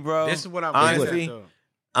honestly, bro. This is what I'm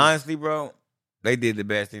honestly, bro. They did the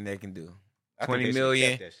best thing they can do. 20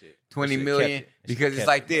 million. Because it's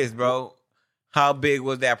like this, bro. How big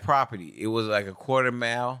was that property? It was like a quarter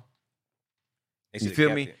mile. You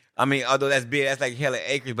feel me? I mean, although that's big, that's like hella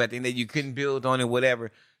acres, but then you couldn't build on it, whatever.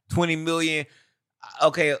 20 million.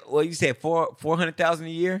 Okay, well, you said 400,000 a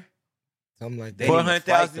year? Something like that.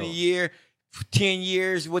 400,000 a year. 10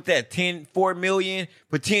 years, what that? 4 million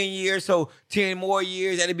for 10 years. So 10 more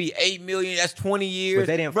years, that'd be 8 million. That's 20 years. But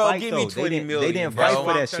they didn't bro, fight, give though. me 20 million. They didn't fight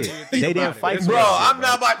for that shit. They didn't fight for bro, that shit. I'm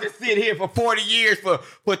not about to sit here for 40 years for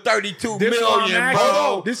 32 million,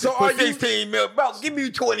 bro. For 16 million. Bro, give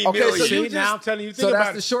me 20 million. So now I'm telling you, so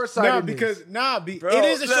that's the short-sightedness. Because it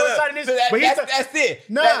is a short-sightedness. That's it.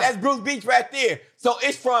 That's Bruce Beach right there. So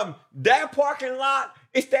it's from that parking lot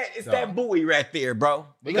It's that buoy right there, bro.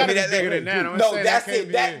 They got to be bigger than that. No, that's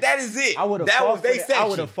it. That is it. I would have fought for that. I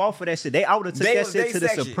would have fought for that shit. I would have took that shit to the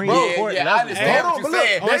Supreme Court. Yeah, I understand what you're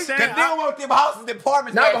saying. Because they don't want them houses and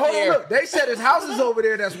apartments right there. Hold on, look. They said his house is over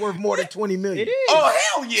there that's worth more than $20 million. It is. Oh,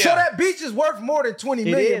 hell yeah. So that beach is worth more than $20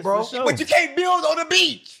 million, bro. Sure. But you can't build on the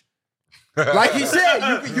beach. Like he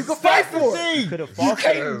said, you can fight for it. You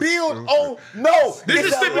can't build on This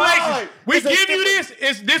is stipulation. We give you this.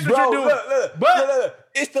 It's this what you're doing. Look.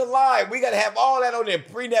 It's the line. We gotta have all that on there.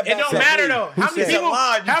 Bring that back. It don't matter though. How many people?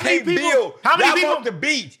 How many people? How many people on the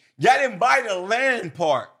beach? Y'all didn't buy the land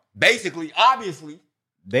part. Basically, obviously.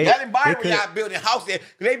 Y'all didn't buy it when y'all building houses there.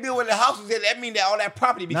 They build when the houses there. That means that all that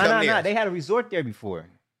property become theirs. No. They had a resort there before.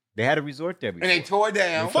 And they tore it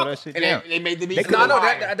down. They made the beach.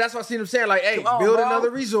 That's what I see them saying. Like, hey, build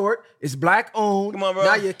another resort. It's black owned. Come on, bro.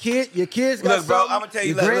 Now your kids got look, bro. I'm gonna tell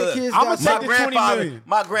you, grandkids I'm gonna got take the 20 million.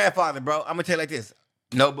 My grandfather, bro. I'm gonna tell you like this.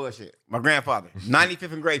 No bullshit. My grandfather,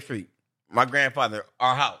 95th and Grape Street. My grandfather,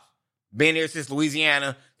 our house. Been there since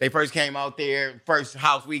Louisiana. They first came out there. First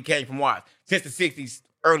house we came from Watts. Since the 60s,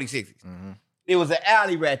 early 60s. Mm-hmm. It was an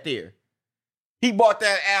alley right there. He bought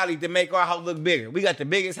that alley to make our house look bigger. We got the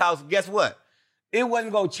biggest house. Guess what? It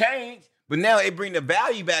wasn't going to change, but now it bring the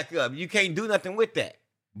value back up. You can't do nothing with that.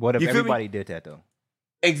 What if everybody did that, though?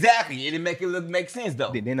 Exactly. It'd make it make sense,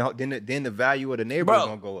 though. Then the value of the neighborhood is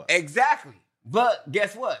going to go up. Exactly. But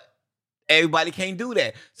guess what? Everybody can't do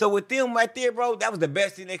that. So with them right there, bro, that was the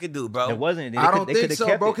best thing they could do, bro. It wasn't. I don't think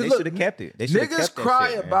so, bro. They should have kept it. Niggas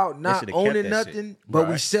cry about not owning nothing, but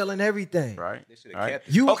we selling everything. Right. They should have kept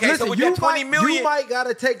it. Okay, so with that 20 million, you might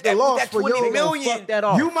gotta take the loss for your fuck that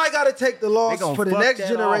off. You might gotta take the loss for the next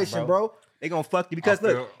generation, bro. They gonna fuck you because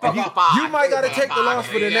look, you might gotta take the loss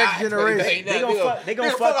for the next generation. They gonna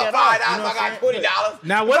fuck that off. I got $20.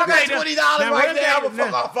 Now what if they $20 right there? I'm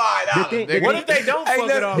gonna fuck off $5. What if they don't fuck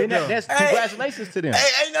it off? That's congratulations to them.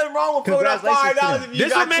 Ain't nothing wrong with fucking off $5 if you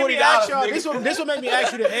got $20. This will make me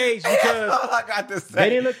ask you the age because I got to say. They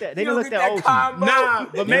didn't look that old. Nah,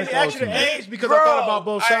 but maybe ask you the age because I thought about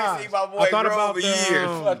both sides. I ain't seen my boy I thought about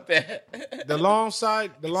years. Fuck that. the long side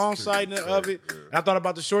of it. And I thought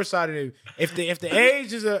about the short side of it. If the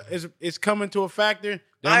age is coming to a factor,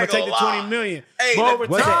 then I'm gonna take the 20 million. Hey, but over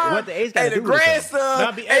time, what the age got to do the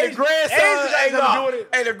grandson, the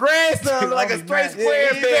grandson look like a straight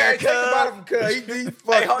square bear.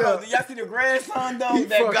 Hey, hold on. Y'all see the grandson though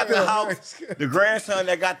that got the house? The grandson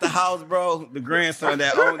that got the house, bro. The grandson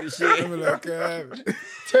that owned the shit.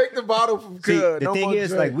 Take the bottle from Cud. The thing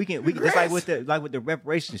is, like we can just like with the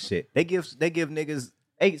reparation shit. They give niggas.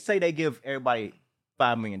 Say they give everybody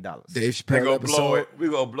 $5 million. Dave Chappelle episode. We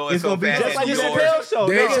gonna blow it. It's gonna be fast just like the indoors. Chappelle show.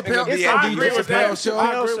 Dave It's Chappelle. gonna be I a agree with that. show.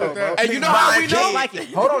 I agree with that. And you know how we know? like it.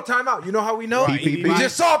 Hold on, time out. You know how we know? PPP. We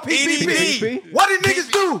just saw PPP. What did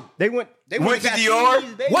niggas do? They went to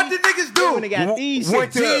Dior. What did niggas do? They got these.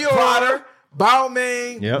 Went to shit. Prada,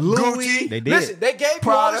 Balmain, Yep. Louis. Gucci. They did. Listen, they gave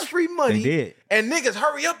you all this free money. They did. And niggas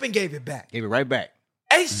hurry up and gave it back. Gave it right back.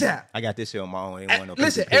 ASAP. I got this shit on my own.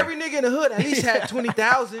 Listen, every nigga in the hood at least had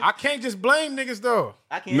 20,000. I can't just blame niggas though.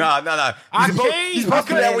 I can't. No. I can't. You supposed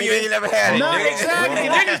to do that when you ain't never had it. No, nigga. exactly.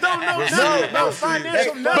 Niggas don't know nothing about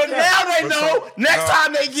financial But nothing. now they know. Next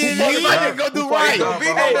time they get it, my nigga gonna do right.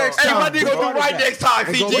 Hey, my nigga gonna do right next time,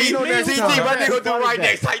 CG. CG, my nigga gonna do right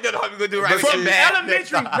next time. You know how we gonna do right.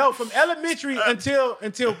 From elementary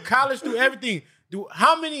until college through everything.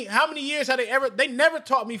 How many years have they never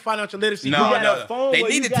taught me financial literacy? No. They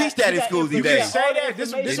need to teach that in schools these You days. can say that. This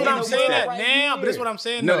is what I'm saying that now, but this is what I'm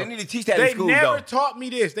saying. No, they need to teach that in schools, They never though. taught me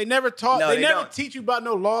this. They never taught. No, they never don't. teach you about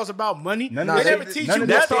no laws about money. They of never that- teach none you of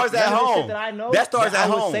that nothing. starts at None of the home. shit that I know. That starts at I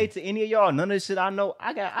would home. say to any of y'all, none of the shit I know.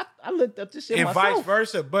 I looked up this shit And myself. vice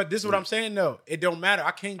versa. But this is what I'm saying though. It don't matter.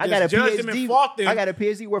 I can't I got a just judge them and PhD. fault them. I got a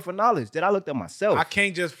PhD worth of knowledge that I looked up myself. I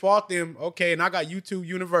can't just fault them. Okay, and I got YouTube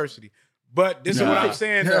University. But this is what I'm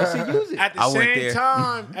saying. Though. use it. At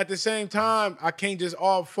the same time, I can't just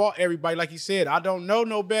all fault everybody. Like you said, I don't know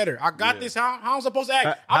no better. I got this. How I'm supposed to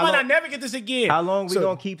act? I might not never get this again. How long we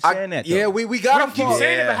gonna keep saying that? Though? Yeah, we got to keep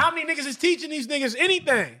saying it. But how many niggas is teaching these niggas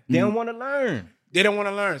anything? They don't want to learn. They don't want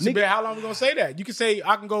to learn. So, how long we gonna say that? You can say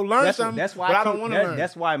I can go learn something, that's why but I don't want to learn.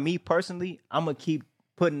 That's why me personally, I'm gonna keep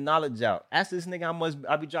putting knowledge out. Ask this nigga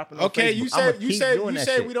I'll be dropping on Okay, Facebook. you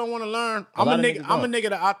said we don't want to learn. I'm a nigga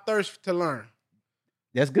that I thirst to learn.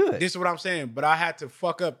 That's good. This is what I'm saying, but I had to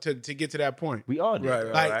fuck up to get to that point. We all did.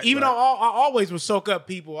 Even though I always would soak up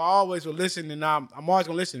people, I always would listen, and I'm always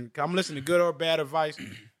gonna listen. I'm listening to good or bad advice,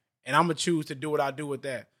 and I'm gonna choose to do what I do with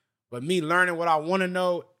that. But me learning what I want to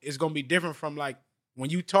know is gonna be different from like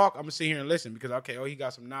when you talk. I'm gonna sit here and listen because he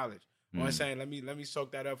got some knowledge. You know what I'm saying? Let me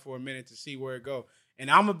soak that up for a minute to see where it go. And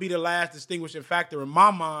I'm gonna be the last distinguishing factor in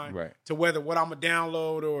my mind to whether what I'm gonna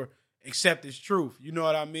download or accept is truth. You know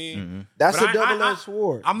what I mean? Mm-hmm. That's a double-edged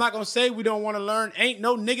sword. I'm not gonna say we don't want to learn. Ain't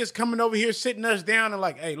no niggas coming over here sitting us down and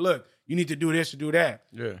like, hey, look, you need to do this or do that.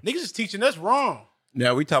 Yeah. Niggas is teaching us wrong.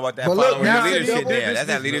 Yeah, we talk about that. But look, leadership. That's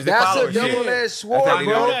that leadership. That's a double-edged sword, I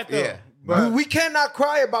know bro. that though. But we cannot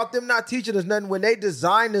cry about them not teaching us nothing when they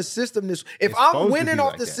design the system. If I'm winning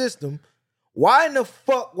off the system, why in the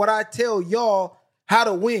fuck would I tell y'all how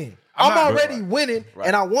to win? I'm already winning,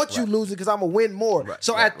 and I want you losing because I'm gonna win more.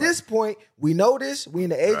 So at this point, we know this. We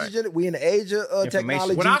in the age of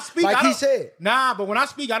technology. When I speak, like he said, but when I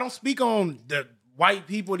speak, I don't speak on the white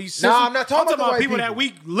people. These systems. I'm not talking about people that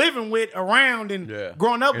we living with around and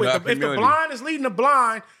growing up with. If the blind is leading the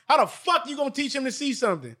blind, how the fuck you gonna teach him to see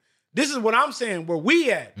something? This is what I'm saying. Where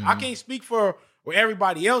we at? I can't speak for where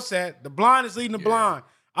everybody else at. The blind is leading the blind.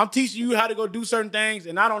 I'm teaching you how to go do certain things,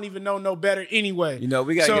 and I don't even know no better anyway. You know,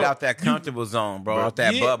 we got to get out that comfortable zone, bro. Out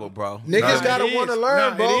that bubble, bro. Niggas got to want to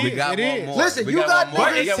learn, bro. We got one more. Listen, you got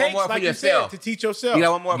niggas. You got one more for yourself. To teach yourself. You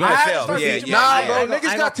got one more for yourself. Bro.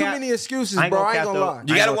 Niggas got too many excuses, bro. I ain't gonna lie.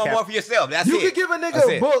 You got one more for yourself. That's it. You could give a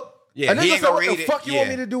nigga a book. Yeah, a nigga say, what the fuck you want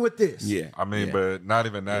me to do with this? Yeah. I mean, but not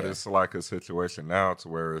even that. It's like a situation now to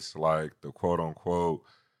where it's like the quote-unquote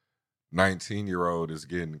 19-year-old is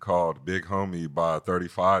getting called big homie by a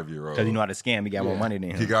 35-year-old. Because you know how to scam. He got more money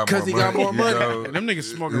than him. Because he got more money. Them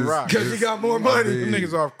niggas smoking rock. Because he got more money. Them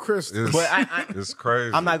niggas off crystal. But it's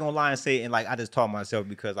crazy. I'm not going to lie and say, and like I just taught myself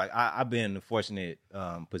because like I've been in a fortunate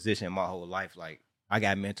position my whole life. Like I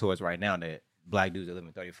got mentors right now that black dudes that live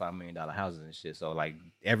in $35 million houses and shit. So like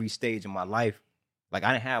every stage of my life, like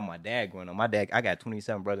I didn't have my dad growing up. My dad, I got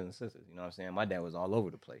 27 brothers and sisters. You know what I'm saying? My dad was all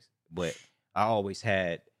over the place. But I always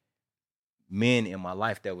had men in my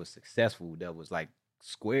life that was successful, that was like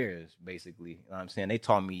squares, basically. You know what I'm saying? They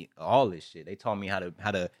taught me all this shit. They taught me how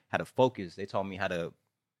to focus. They taught me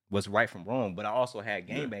what's right from wrong. But I also had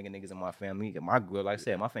gangbanging niggas in my family. My girl, like I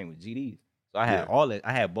said, my family was GDs. So I had all that.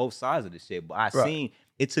 I had both sides of the shit. But I seen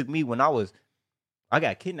it took me when I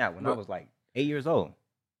got kidnapped when I was like 8 years old.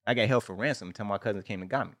 I got held for ransom until my cousins came and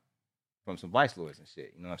got me from some vice lords and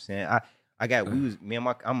shit. You know what I'm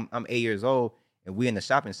saying? I'm 8 years old. And we in the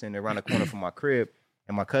shopping center around the corner from my crib.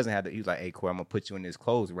 And my cousin he was like, hey, Corey, I'm going to put you in this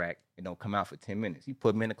clothes rack and don't come out for 10 minutes. He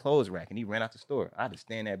put me in the clothes rack and he ran out the store. I had to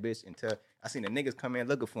stand that bitch until I seen the niggas come in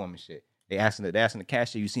looking for him and shit. They asking the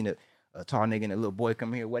cashier, you seen a tall nigga and a little boy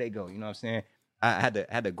come here, where they go? You know what I'm saying? I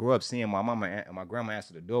had to grow up seeing my mama and my grandma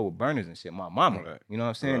answer the door with burners and shit. My mama, you know what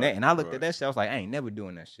I'm saying? And I looked at that shit, I was like, I ain't never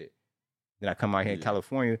doing that shit. Then I come out here in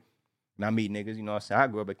California and I meet niggas, you know what I'm saying? I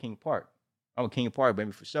grew up at King Park. I'm a King Park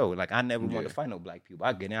baby for sure. Like I never wanted to fight no black people. I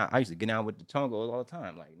used to get down with the Tongos all the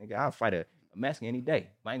time. Like nigga, I'll fight a Mexican any day.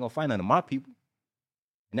 But I ain't gonna fight none of my people.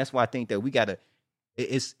 And that's why I think that we gotta.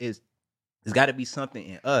 It's got to be something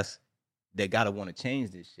in us that gotta want to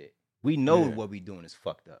change this shit. We know what we doing is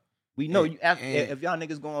fucked up. We know if y'all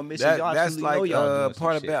niggas go on missions, y'all actually know y'all doing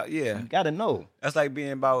part some about shit. You gotta know. That's like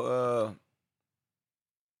being about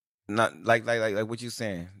not like what you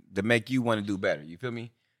saying to make you want to do better. You feel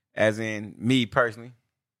me? As in me personally,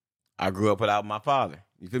 I grew up without my father.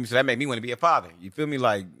 You feel me? So that made me want to be a father. You feel me?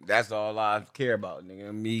 Like that's all I care about,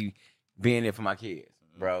 nigga. Me being there for my kids,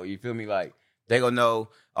 bro. You feel me? Like they gonna know.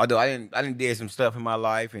 Although I didn't did some stuff in my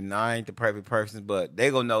life, and I ain't the perfect person, but they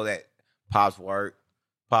gonna know that Pop's work,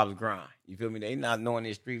 Pop's grind. You feel me? They not knowing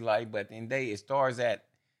this street life, but at the end of the day, it starts at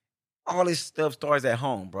all this stuff starts at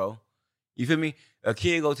home, bro. You feel me? A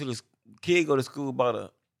kid go to school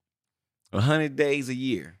about 100 days a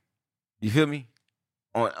year. You feel me?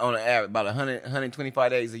 On an average, about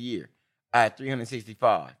 125 days a year. I had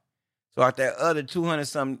 365. So out that other 200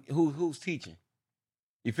 something, who's teaching?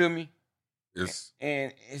 You feel me? It's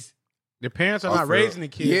the parents are not raising the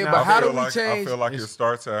kids. Yeah, now. but how do we change? I feel like it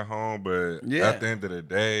starts at home, but at the end of the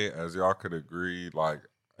day, as y'all could agree, like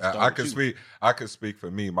I could speak for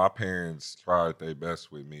me. My parents tried their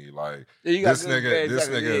best with me. Like this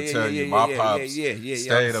nigga tell you my pops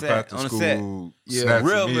stayed up at the school, snatched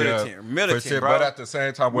real me militant, up for shit. bro. But at the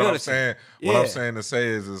same time, what I'm saying to say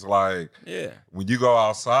is like when you go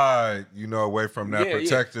outside, you know, away from that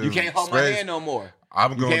protective you can't hold space, my hand no more.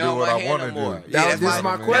 I'm gonna do what I want to do. This is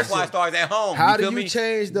my question. That's why it starts at home. How do you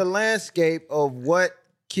change the landscape of what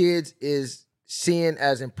kids is seeing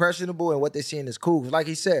as impressionable and what they're seeing as cool? Like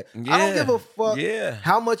he said, I don't give a fuck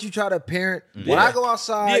how much you try to parent. When I go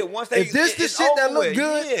outside, if this the shit that look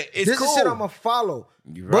good, this is shit I'm gonna follow.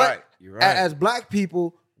 You're right. As black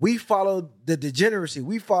people, we follow the degeneracy.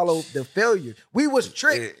 We follow the failure. We was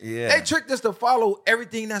tricked. They tricked us to follow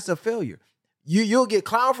everything that's a failure. You'll get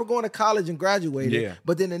clowned for going to college and graduating. Yeah.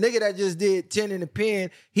 But then the nigga that just did 10 in the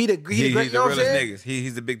pen, he the great, He's you the know what I'm realest saying? niggas.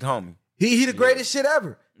 He's the big homie. He the greatest shit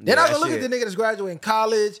ever. They're Yeah, not gonna that look at the nigga that's graduating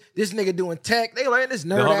college, this nigga doing tech. They like this The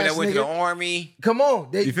nerd homie ass that went to the nigga. army. Come on.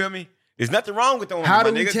 You feel me? There's nothing wrong with the army, How my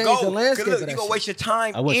do we nigga. change Go. the landscape 'Cause look, of that you gonna shit? waste your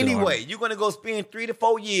time I went to the anyway. army. You're gonna go spend 3 to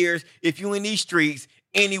 4 years if you in these streets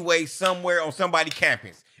anyway somewhere on somebody's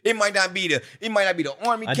campus. It might not be the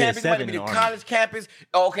army I did campus. It might 7 be in the the college campus.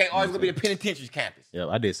 Okay, or it's gonna be the penitentiary campus. Yeah,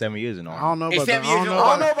 I did 7 years in the I army. don't know It's about the 7 years in the I don't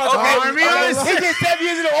army. know about the Okay, army. okay, he did 7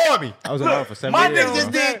 years in the army. I was in the army for 7 My years. nigga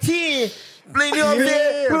just did 10. You know what I'm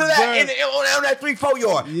saying? Yeah, Look at that bruh. on that 3-4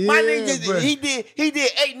 yard. My Yeah, nigga just bruh. he did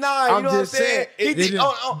 8-9. You I'm know what I'm just saying? saying, He did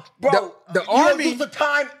bro. the you gonna army- do some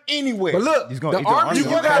time anywhere. But look, He's gonna- the he's gonna army, you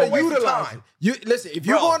army. gotta Waste of utilize time. it. You listen, if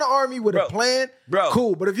you Bro. go in the army with Bro. a plan, Bro.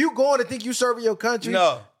 cool. But if you going to think you serving your country,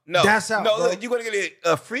 No. That's out, No, bro. look, you're gonna get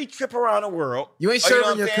a free trip around the world. You ain't Or, know serving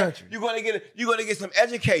what I'm your saying? country. You're gonna get some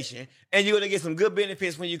education, and you're gonna get some good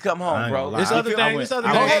benefits when you come I home, ain't bro. gonna lie. This I other feel- thing. I This went- other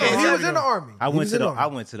I thing. went- hold on, he Yeah. was in the army. I He went was to in the army. I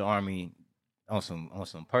went to the army on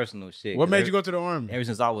some personal shit. What made Cause you go to the army? Ever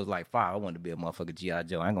since I was like 5, I wanted to be a motherfucking G.I.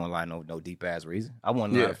 Joe. I ain't gonna lie, no deep ass reason. I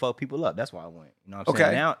wanted to know how to fuck people up. That's why I went. You know what I'm Okay.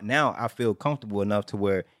 saying? Now I feel comfortable enough to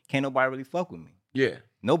where can't nobody really fuck with me. Yeah,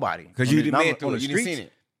 Nobody. because On you the- done been on through the it. You done streets, seen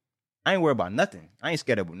it. I ain't worried about nothing. I ain't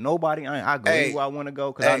scared of nobody. I go Hey. anywhere I want to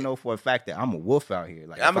go because I Hey. know for a fact that I'm a wolf out here.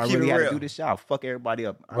 Like I'ma if I keep really it had real. to do this shit, I'll fuck everybody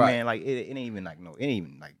up. I Right. mean, like it ain't even like no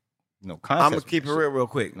contest. I'm gonna with keep it this real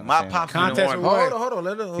quick. You know what My I'm saying? pops in the Contest army. with what? Hold on.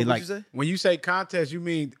 Let him. What like- you say? When you say contest, you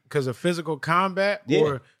mean because of physical combat Yeah.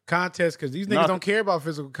 or contest because these niggas Nah, don't care about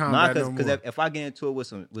physical Nah, combat no because more. if I get into it with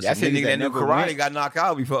some That's some a niggas nigga that knew never karate win- got knocked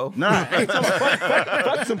out before. Nah, I ain't talking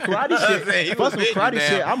fuck some karate I'm saying, he shit. was Fuck some big karate now.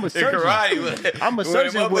 shit. I'm a In surgeon. karate, I'm a when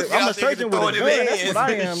surgeon the with motherfucker I'm a out there surgeon with throwing a them gun. That's hands what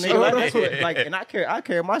I and am, shit. nigga. Like, that's what, like, and I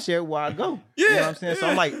carry my shit where I go. You know what I'm saying? So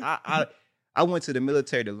I'm like, I went to the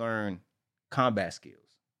military to learn combat skills.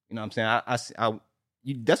 You know what I'm saying?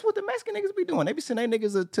 That's what the Mexican niggas be doing. They be sending their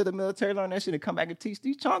niggas to the military, learn that shit, and come back and teach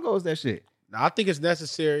these chongos that shit. I think it's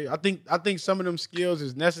necessary. I think some of them skills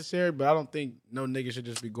is necessary, but I don't think no nigga should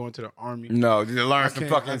just be going to the army. No, just learn some I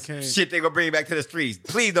fucking can't. shit they gonna bring back to the streets.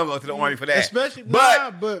 Please don't go to the army for that. Especially,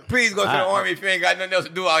 but please go to the army if you ain't got nothing else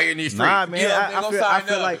to do out here in these streets. Nah, man, You know, I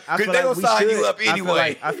feel like they gonna we sign should. you up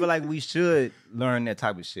anyway. I feel like we should learn that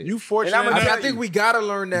type of shit. you fortunate. And I'ma enough- tell I think we gotta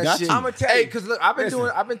learn that Got shit. to. I'ma tell Hey, you. because look,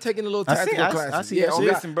 I've been taking a little I see- tactical I classes. see that shit.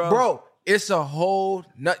 Listen, bro. Bro, it's a whole.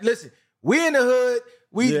 Listen, we in the hood.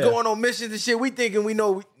 We Yeah. going on missions and shit. We thinking we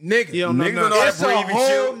know niggas. You don't know Niggas nothing. don't know how It's to breathe a and whole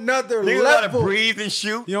shoot. nother Niggas know how to level. breathe and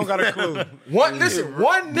shoot. You don't got a clue. One Breathe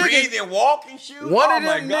nigga. and walk and shoot. One Oh of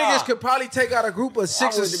my them God. niggas could probably take out a group of 6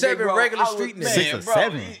 or I was the big 7 bro. regular I was- street man, niggas. 6 or bro,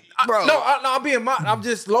 7. Bro. No, I'm being I'm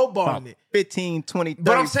just lowballing it. 15, 20, 30,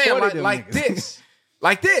 But I'm saying 40 like, of them like niggas. this.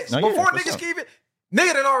 Like this. No, yeah, Before for niggas sure. keep it,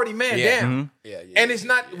 nigga done already man Yeah. down. Yeah. And it's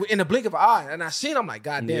not in the blink of an eye. And I seen, I'm like,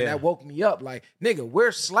 God damn, Yeah. that woke me up. Like, nigga,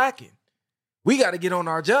 we're slacking. We got to get on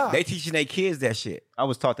our job. They teaching their kids that shit. I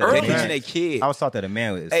was taught that. They Early. teaching their kids. I was taught that a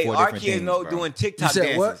man is Hey, 4 our different kids things. know bro. doing You TikTok said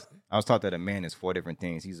dances. what? I was taught that a man is 4 different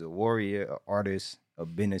things. He's a warrior, an artist, a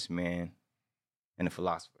businessman, and a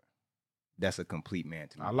philosopher. That's a complete man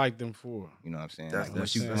to me. I like them four. You know what I'm saying? That's- Like,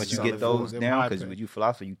 once you that's get solid those fours. They're down, my because pick. when you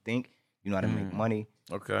philosopher, you think, you know how to make money.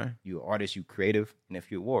 Okay. You an artist, you creative, and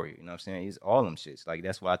if you're a warrior, you know what I'm saying? It's all them shits. Like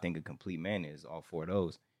that's why I think a complete man is all 4 of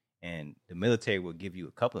those. And the military will give you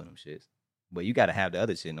a couple of them shits, but you got to have the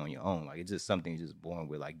other shit on your own. Like it's just something you're just born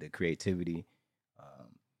with, like the creativity,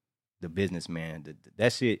 the businessman,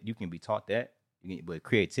 that shit. You can be taught that, but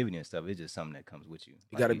creativity and stuff, it's just something that comes with you.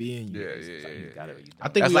 You got to be in you. You gotta, you I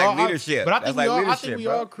think That's we like all leadership. But I think That's like I leadership, think we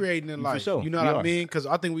bro. all creating in For life. sure. You know We what I are. mean? Because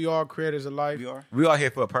I think we all creators in life. We all here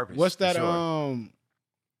for a purpose. What's that? for sure.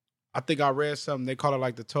 I think I read something. They call it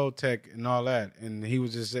like the Toltec and all that. And he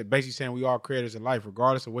was just basically saying we all creators in life,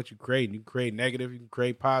 regardless of what you create. You can create negative, you can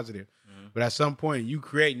create positive. But at some point, you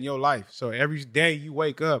create in your life. So every day you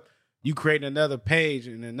wake up, you create another page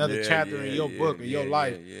and another chapter in your book and your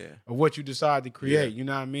life of what you decide to create. You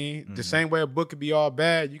know what I mean? The same way a book could be all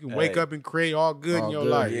bad, you can wake up and create all good in All your good,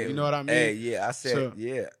 life. Yeah. You know what I mean? Hey, I said,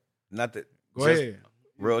 So- Not that. Go ahead.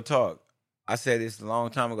 Real talk. I said this a long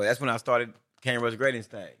time ago. That's when I started Canberra's Greatness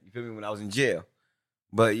thing. You feel me? When I was in jail.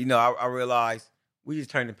 But, you know, I realized we just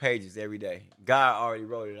turn the pages every day. God already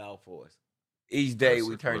wrote it out for us. Each day That's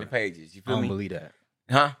we a turn the fact. pages. You I feel don't me? believe that.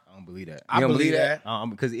 Huh? I don't believe that. I You don't believe believe that.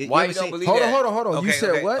 Because Why you don't believe Hold that? on. You Okay, said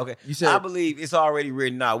okay, what? okay. You said I believe it's already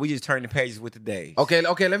written out. We just turn the pages with the days. Okay,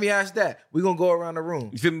 let me ask that. We're going to go around the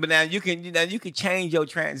room. You feel me? But now you can change your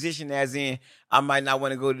transition as in I might not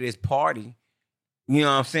want to go to this party. You know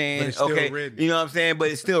what I'm saying? But it's still written. You know what I'm saying? But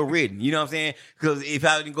it's still written. You know what I'm saying? Because if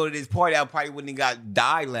I didn't go to this party, I probably wouldn't have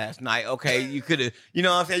died last night. Okay, you could have. You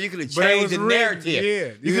know what I'm saying? You could have changed the narrative.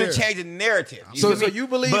 Yeah, you could have changed the narrative. So you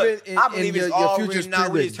believe I believe in it's your all future's written out. We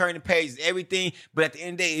pre-written. just turn the pages, everything. But at the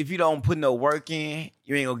end of the day, if you don't put no work in,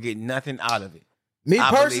 you ain't gonna get nothing out of it. Me I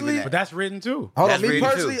believe in personally, that. But that's written too. hold That's on. Me written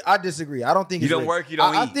personally, too. I disagree. I don't think You it's don't written. work, you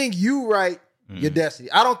don't I eat. think you write your destiny.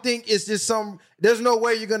 I don't think it's just some. There's no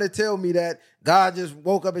way you're gonna tell me that God just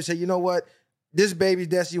woke up and said, you know what, this baby's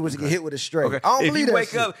destiny was to get hit with a straight. Okay. I don't if believe you that wake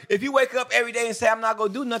shit. up, if you wake up every day and say I'm not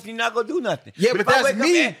gonna do nothing, you're not gonna do nothing. Yeah, but if I that's wake up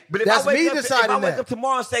me. but if That's I wake me up, deciding If I wake that. up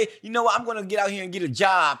tomorrow and say, you know what, I'm gonna get out here and get a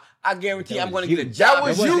job, I guarantee I'm gonna you. get a job. That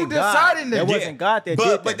was That you wasn't God. deciding that. That wasn't God that did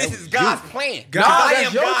that. But That this was is God's you. plan. God, I that's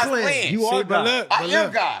am your God's plan. You are See, but God. look, I but am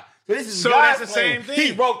look. God. So this is So God's that's the plan. same thing.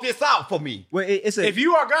 He wrote this out for me. Well, it's a If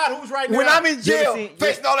you are God, who's right now? When I'm in You jail, ever seen-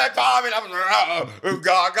 facing all that time, and I'm like,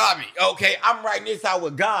 God got me. Okay, I'm writing this out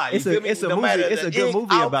with God. You It's a- feel me? it's a No movie- matter it's the a good end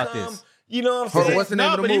movie about outcome, this. You know what I'm Hold on, saying? what's the name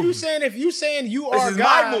No, of the but movie? if you saying you This are is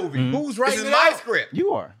God, my movie. who's This writing is it my out? script.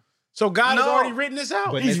 you are. So God has No. already written this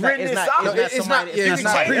out. But He's it's not- written it's this not- out. it's not It's somebody- not- yeah, it's it's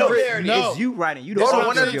not not somebody pre-written. else. No. It's you writing. You This don't is write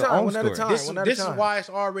one at a your time, own one at a story. time. This, one at a this is time. why it's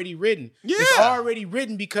already written. Yeah. It's already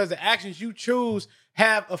written because the actions you choose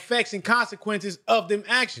have effects and consequences of them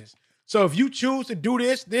actions. So if you choose to do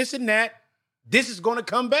this, and that, this is going to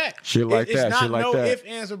come back. Shit like it's that, not shit like no that. ifs,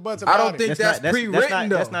 ands, or buts about I don't it. think that's pre-written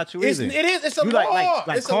though. That's not true It's, either. it is. It's a You law.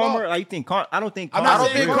 like It's a karma? law. Like you think karma? I don't think I'm karma. not I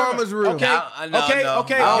don't saying think karma. karma's real. Okay, No, okay, no,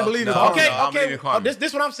 okay. no, I don't believe in no, karma. Okay, no, I don't believe okay. in karma.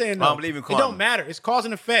 This what I'm saying. I Though. don't believe in It karma. don't matter. It's cause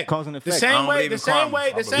and effect. Cause and The effect. I same don't way. believe The in same karma. way.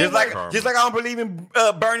 The Just same Just way. like I don't believe in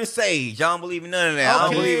burning sage. I don't believe in none of that. I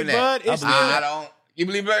don't believe in that. but it's I don't. You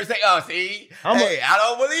believe in burning sage? Oh, see, I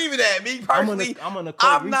don't believe in that. Me personally, I'm an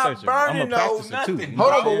occult I'm not researcher. burning I'm a no practicer too. nothing.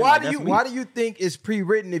 Hold on, but why That's do you me. why do you think it's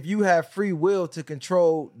pre-written if you have free will to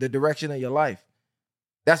control the direction of your life?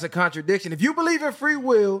 That's a contradiction. If you believe in free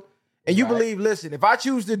will and you believe, listen, if I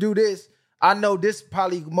choose to do this, I know this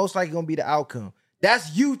probably most likely gonna be the outcome.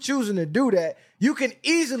 That's you choosing to do that. You can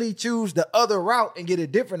easily choose the other route and get a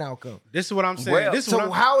different outcome. This is what I'm saying. Well, This is So what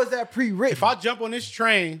I'm, how is that pre-written? if I jump on this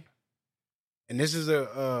train, and this is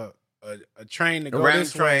a train to go Around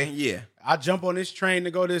this the way, train, yeah. I jump on this train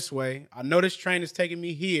to go this way. I know this train is taking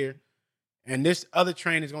me here, and this other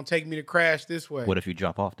train is gonna take me to crash this way. What if you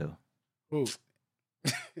drop off though? Ooh.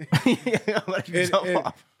 What if you drop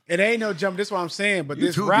off? It ain't no jump. This is what I'm saying. But You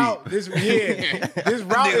this too route, deep. this route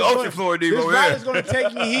Nigga, is ocean going, floor deep this over route here. is going to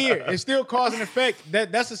take me here. It's still cause and effect.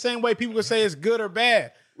 That's the same way people can say it's good or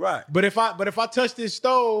bad. Right. But if I touch this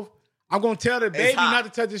stove, I'm gonna tell the baby hot. not to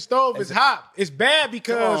touch the stove. It's hot. It's bad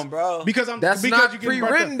because Come on, bro. because That's because not you getting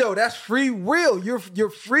burnt pre-written up. though. That's free will. Your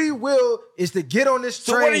free will is to get on this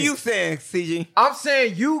So train. what are you saying, CG? I'm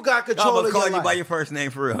saying you got I'm control gonna of call your you life. by your first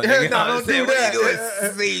name for real. No, nigga. don't do What that. are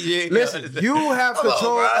you doing, CG? Listen, you have Hello,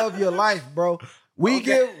 control bro. of your life, bro.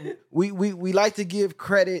 We like to give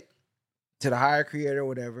credit to the higher creator or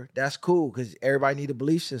whatever. That's cool because everybody need a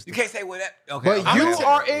belief system. You can't say what that. Okay, But I'm you gonna say-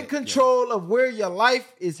 are in control of where your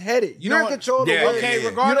life is headed. You You're know in what? control Yeah, of where. Okay, yeah.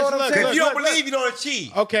 regardless. You know what I'm look, saying? If you don't look, believe, you don't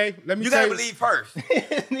achieve. okay, let me You tell gotta believe first.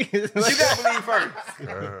 You gotta believe first.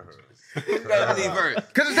 You gotta believe first.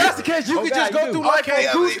 Because if that's the case, you Oh, could God, just you go do. through life Okay,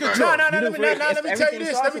 on cruise I believe control. No, You let do me for- tell you everything this.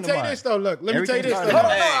 starts Let me in the tell you mind. this though. Look, let me tell you this Everything though. No, starts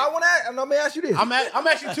no, in no. I want to. Let me ask you this. I'm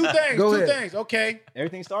asking two things. Go two ahead. things. Okay.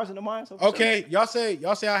 Everything starts in the mind. So Okay. Y'all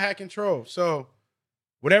say I had control. So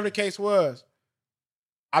whatever the case was,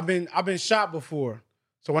 I've been shot before.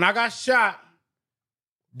 So when I got shot,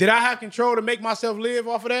 did I have control to make myself live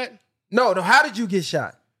off of that? No. How did you get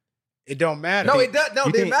shot? It don't matter. No, it does. No, you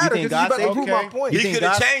it think- matter you think because you God about to saved prove you? my point. He think could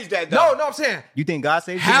have God- changed that though. No, I'm saying. You think God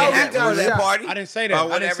saved you? How Yeah. did God that shot? party? I didn't say that. Or I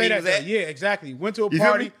didn't whatever say he that. was at? Yeah, exactly. Went to a You feel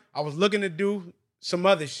party. me? I was looking to do some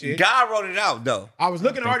other shit. God wrote it out though. I was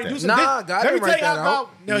looking to already do some. Nah, this- God let me didn't tell you write how that about.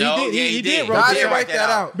 No, he did. He did. God wrote God this didn't out. write that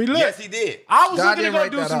out. But look, Yes, he did. I was God looking to didn't go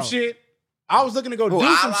write do that some out. shit. I was looking to go do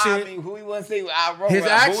some I shit. mean, who he want to say? I wrote. His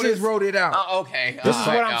Buddhist? actions wrote it out. Okay. This is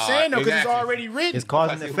what I'm saying though, because it's already written. It's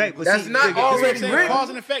cause and effect. But That's see, not nigga, You know what I'm already saying? written. Cause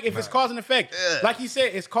and effect. If it's cause and effect, Yeah. like he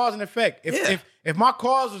said, it's cause and effect. If my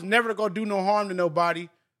cause was never to go do no harm to nobody,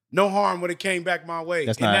 no harm would have came back my way.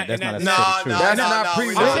 That's And not. that- That's and not that- necessarily true. That's no, not no,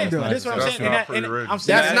 pre-written, I'm saying, though. this is what I'm That's saying. not And pre-written. I'm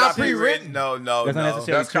saying That's not pre-written. No. That's not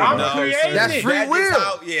necessarily That's true. I'm no. creating That's it. free That's will. just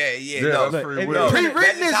how- Yeah, no. that's free Look, will. Pre-written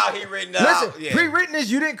That's is just how he written listen. out. Yeah. Pre-written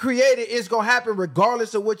is you didn't create it. It's gonna happen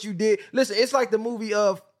regardless of what you did. Listen, it's like the movie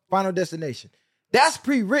of Final Destination. That's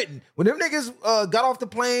pre-written. When them niggas got off the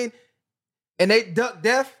plane and they ducked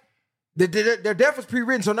death, Their death was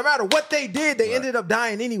pre-written, so no matter what they did, they ended up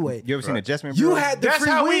dying anyway. You ever seen Adjustment You Bureau? had the That's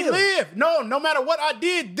free how will. we live. No matter what I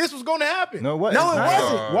did, this was going to happen. No, what? No, it It's not.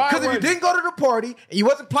 wasn't. Why Because if you wasn't? didn't go to the party and you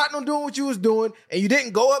wasn't plotting on doing what you was doing, and you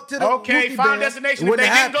didn't go up to the Okay, Mookie Final Band, Destination. it If they wouldn't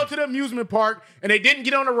didn't go happen. to the amusement park and they didn't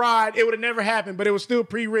get on the ride, it would have never happened. But it was still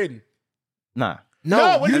pre-written. Nah.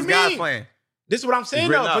 No, what do you That's God's mean? plan. This is what I'm saying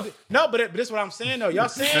It's though. written But this is what I'm saying though. Y'all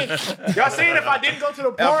saying if I didn't go to the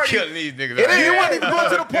I'm party, killing these niggas. It ain't, you wasn't even going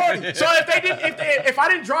to the party. so if I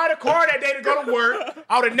didn't drive the car that day to go to work,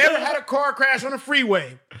 I would have never had a car crash on the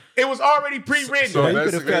freeway. It was already pre-written. So You could have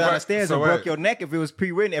basically, fell down the wait, stairs so and wait. broke your neck if it was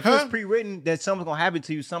pre-written. If Huh? it's pre-written that something's gonna happen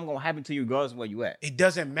to you, something's gonna happen to you regardless of where you at. It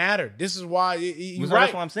doesn't matter. This is why you're That's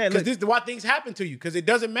right. what I'm saying. Because Look. this is why things happen to you. Because it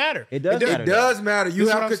doesn't matter. It does matter. It does matter. You This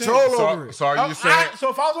is have what I'm control saying. over it. So are you saying? So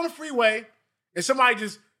if I was on the freeway and somebody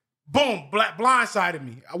just boom blindsided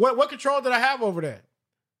me, what control did I have over that?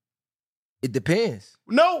 It depends.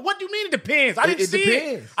 No, what do you mean it depends? I didn't It see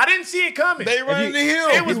depends. it. I didn't see it coming. They running the hill.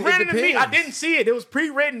 It was It written to me. I depends. didn't see it. It was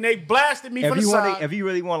pre-written. They blasted me If from the you side. want, if you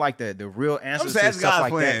really want like the real answers saying to that's stuff God's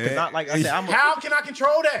like plan, that, because man. like I said, How can I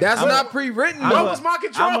control that? That's I'm- not pre-written. What though. was my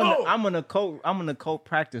control? I'm an occult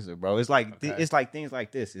practicer, bro. It's like it's like things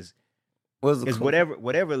like this. It's What's the it's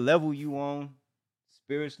whatever level you on,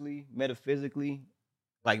 spiritually, metaphysically.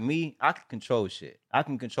 Like me, I can control shit. I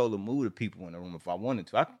can control the mood of people in the room if I wanted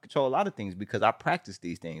to. I can control a lot of things because I practice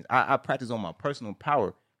these things. I practice on my personal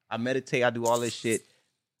power. I meditate. I do all this shit.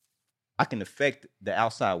 I can affect the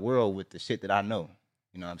outside world with the shit that I know.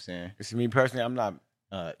 You know what I'm saying? See, me personally, I'm not.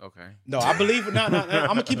 Okay. No, I believe. No. I'm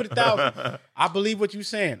gonna keep it 1,000. I believe what you're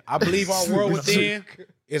saying. I believe our world within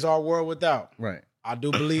is our world without. Right. I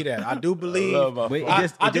do believe that. I do believe. But it I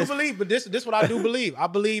just- do believe. But this what I do believe. I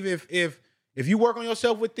believe if you work on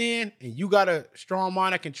yourself within and you got a strong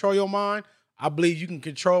mind that control your mind, I believe you can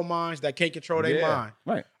control minds that can't control their mind.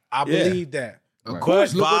 Right. I believe that. Of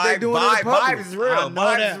course, look what they doing to the public. Vibes is real. I know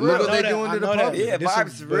Vibes that. is real. Look what I know they doing that. to the I know that. public. Yeah, This vibes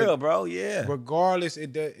is real, bro. Yeah. Regardless,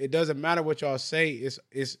 it doesn't matter what y'all say.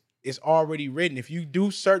 It's already written. If you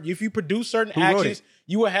produce certain Who wrote actions, it?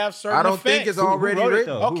 you will have certain I don't effects. think it's Who already wrote it, written.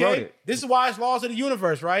 though? Who wrote Okay, it? this is why it's laws of the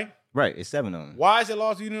universe, right? Right. It's 7 of them. Why is it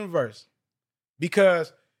laws of the universe?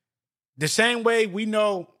 Because the same way we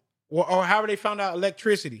know, or however they found out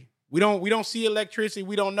electricity. We don't see electricity.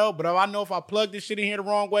 We don't know. But I know if I plug this shit in here the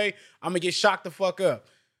wrong way, I'm gonna get shocked the fuck up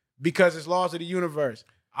because it's laws of the universe.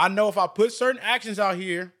 I know if I put certain actions out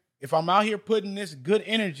here, if I'm out here putting this good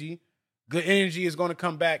energy is going to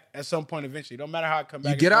come back at some point eventually. Don't matter how it comes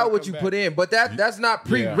back. You get out what you put in, but that's not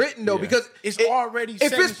pre-written though, because It's already if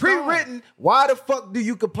set in it's stone. pre-written, why the fuck do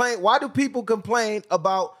you complain? Why do people complain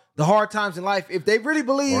about the hard times in life? If they really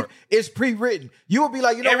believe it's pre-written, you would be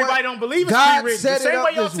like, you know Everybody what? don't believe it's God pre-written. set The same it up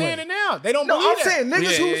way y'all this saying way. it now. They don't No, believe I'm that. saying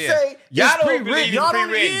niggas Yeah, who yeah. say Y'all it's don't pre-written. believe it's Y'all don't-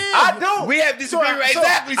 pre-written. yeah. I don't. We have disagreement.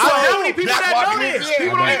 Exactly. So how many people that's that why know people- this? yeah,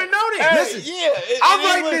 People don't even know this. Listen, I'm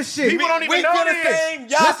writing this shit. People don't We even know feel the this. same.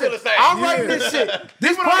 Y'all feel the same. I'm writing this shit.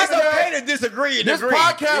 This People don't It's podcast, okay to disagree and this agree.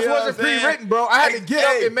 podcast You know what wasn't I'm saying? pre-written, bro. I had to get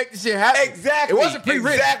up and make this shit happen. Exactly. It wasn't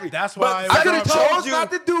pre-written. Exactly. That's why But it I could was have already- chose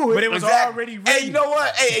not to do it. But it was Exactly. already written. Hey, you know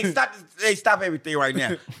what? Hey, stop everything right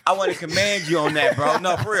now. I want to command you on that, bro.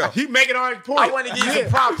 No, for real. He making our point. I want to give you some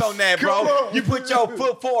props on that, bro. Come on. You put your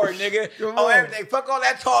foot forward, nigga. Come On on. everything. Fuck all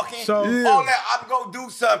that talking. So- all that, I'm going to do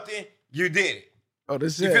something. You did it. Oh,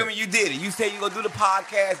 this You is feel me? You did it. You said you going to do the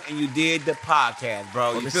podcast, and you did the podcast,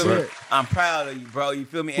 bro. You this feel me? is it. I'm proud of you, bro. You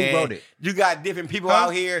feel me? Who And wrote it? You got different people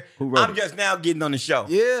out here. Who wrote I'm it? just now getting on the show.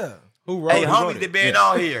 Yeah. Who wrote Hey, it? homies that been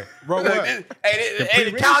on here. Wrote Look, what? Hey, the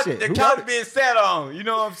pre-written couch, shit. the Who couch wrote it? being sat on. You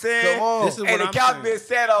know what I'm saying? Come on. This is And what the I'm couch saying. being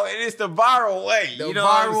sat on, and it's the viral way. The You know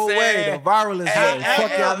what I'm viral way. saying? The viralism. Hey,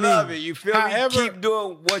 Fuck hey, y'all I love mean. it. You feel However- me? Keep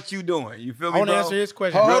doing what you doing. You feel me, I want to bro? answer his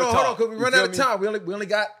question. Hold Real on, talk. because we run You out of feel me? time.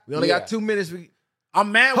 We only got 2 minutes.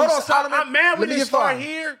 I'm mad. Hold when- on, Solomon. I'm mad Let when me they get start fired.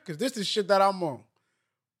 here because this is shit that I'm on.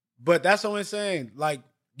 But that's what I'm saying. Like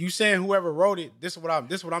you saying, whoever wrote it. This is what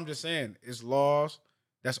I'm just saying. It's laws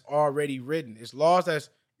that's already written. It's laws that's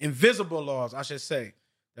invisible laws, I should say.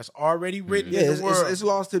 That's already written Yeah, in the world. it's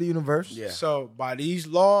lost to the universe. Yeah. So by these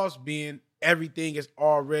laws being everything is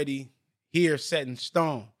already here set in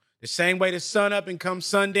stone. The same way the sun up and comes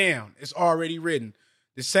sun down, it's already written.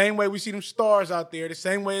 The same way we see them stars out there, the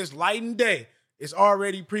same way it's light and day, it's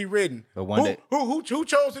already pre-written. But one day- Who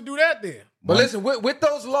chose to do that then? But listen, with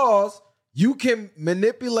those laws, you can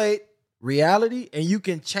manipulate reality and you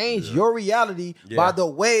can change your reality by the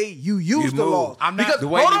way you use the move. laws. I'm not- because the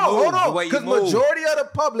way hold you on, move, hold the on, way you because move. majority of the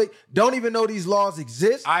public don't even know these laws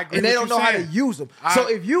exist, I agree and they with don't you know how to saying. use them. So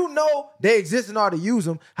if you know they exist and know how to use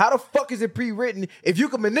them, how the fuck is it pre-written if you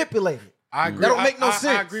can manipulate it? I agree. That don't make no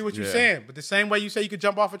sense. I agree with you saying, but the same way you say you could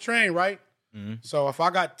jump off a train, right? Mm-hmm. So if I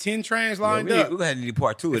got 10 trains lined up, we're gonna need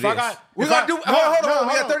part 2 of this. Hold on. We got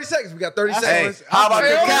 30 seconds. We got 30 seconds. Hey, how about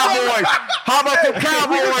them Cowboys? How about them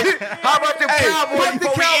Cowboys? How about them Cowboys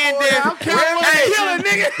before we end this? Hey,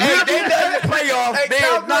 they done in the playoffs. They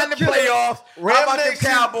are not in the playoffs. How about them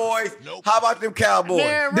Cowboys? How about them Cowboys?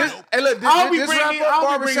 Hey, look, I'll be this bringing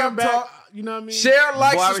Barbershop back. Talk. You know what I mean? Share,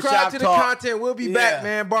 like, Barbershop subscribe to the Talk. content. We'll be back,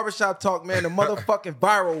 man. Barbershop Talk, man. The motherfucking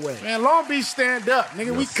viral way. Man, Long Beach stand up,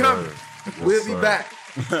 nigga. We coming. We'll be back.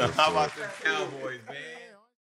 How about them Cowboys, man?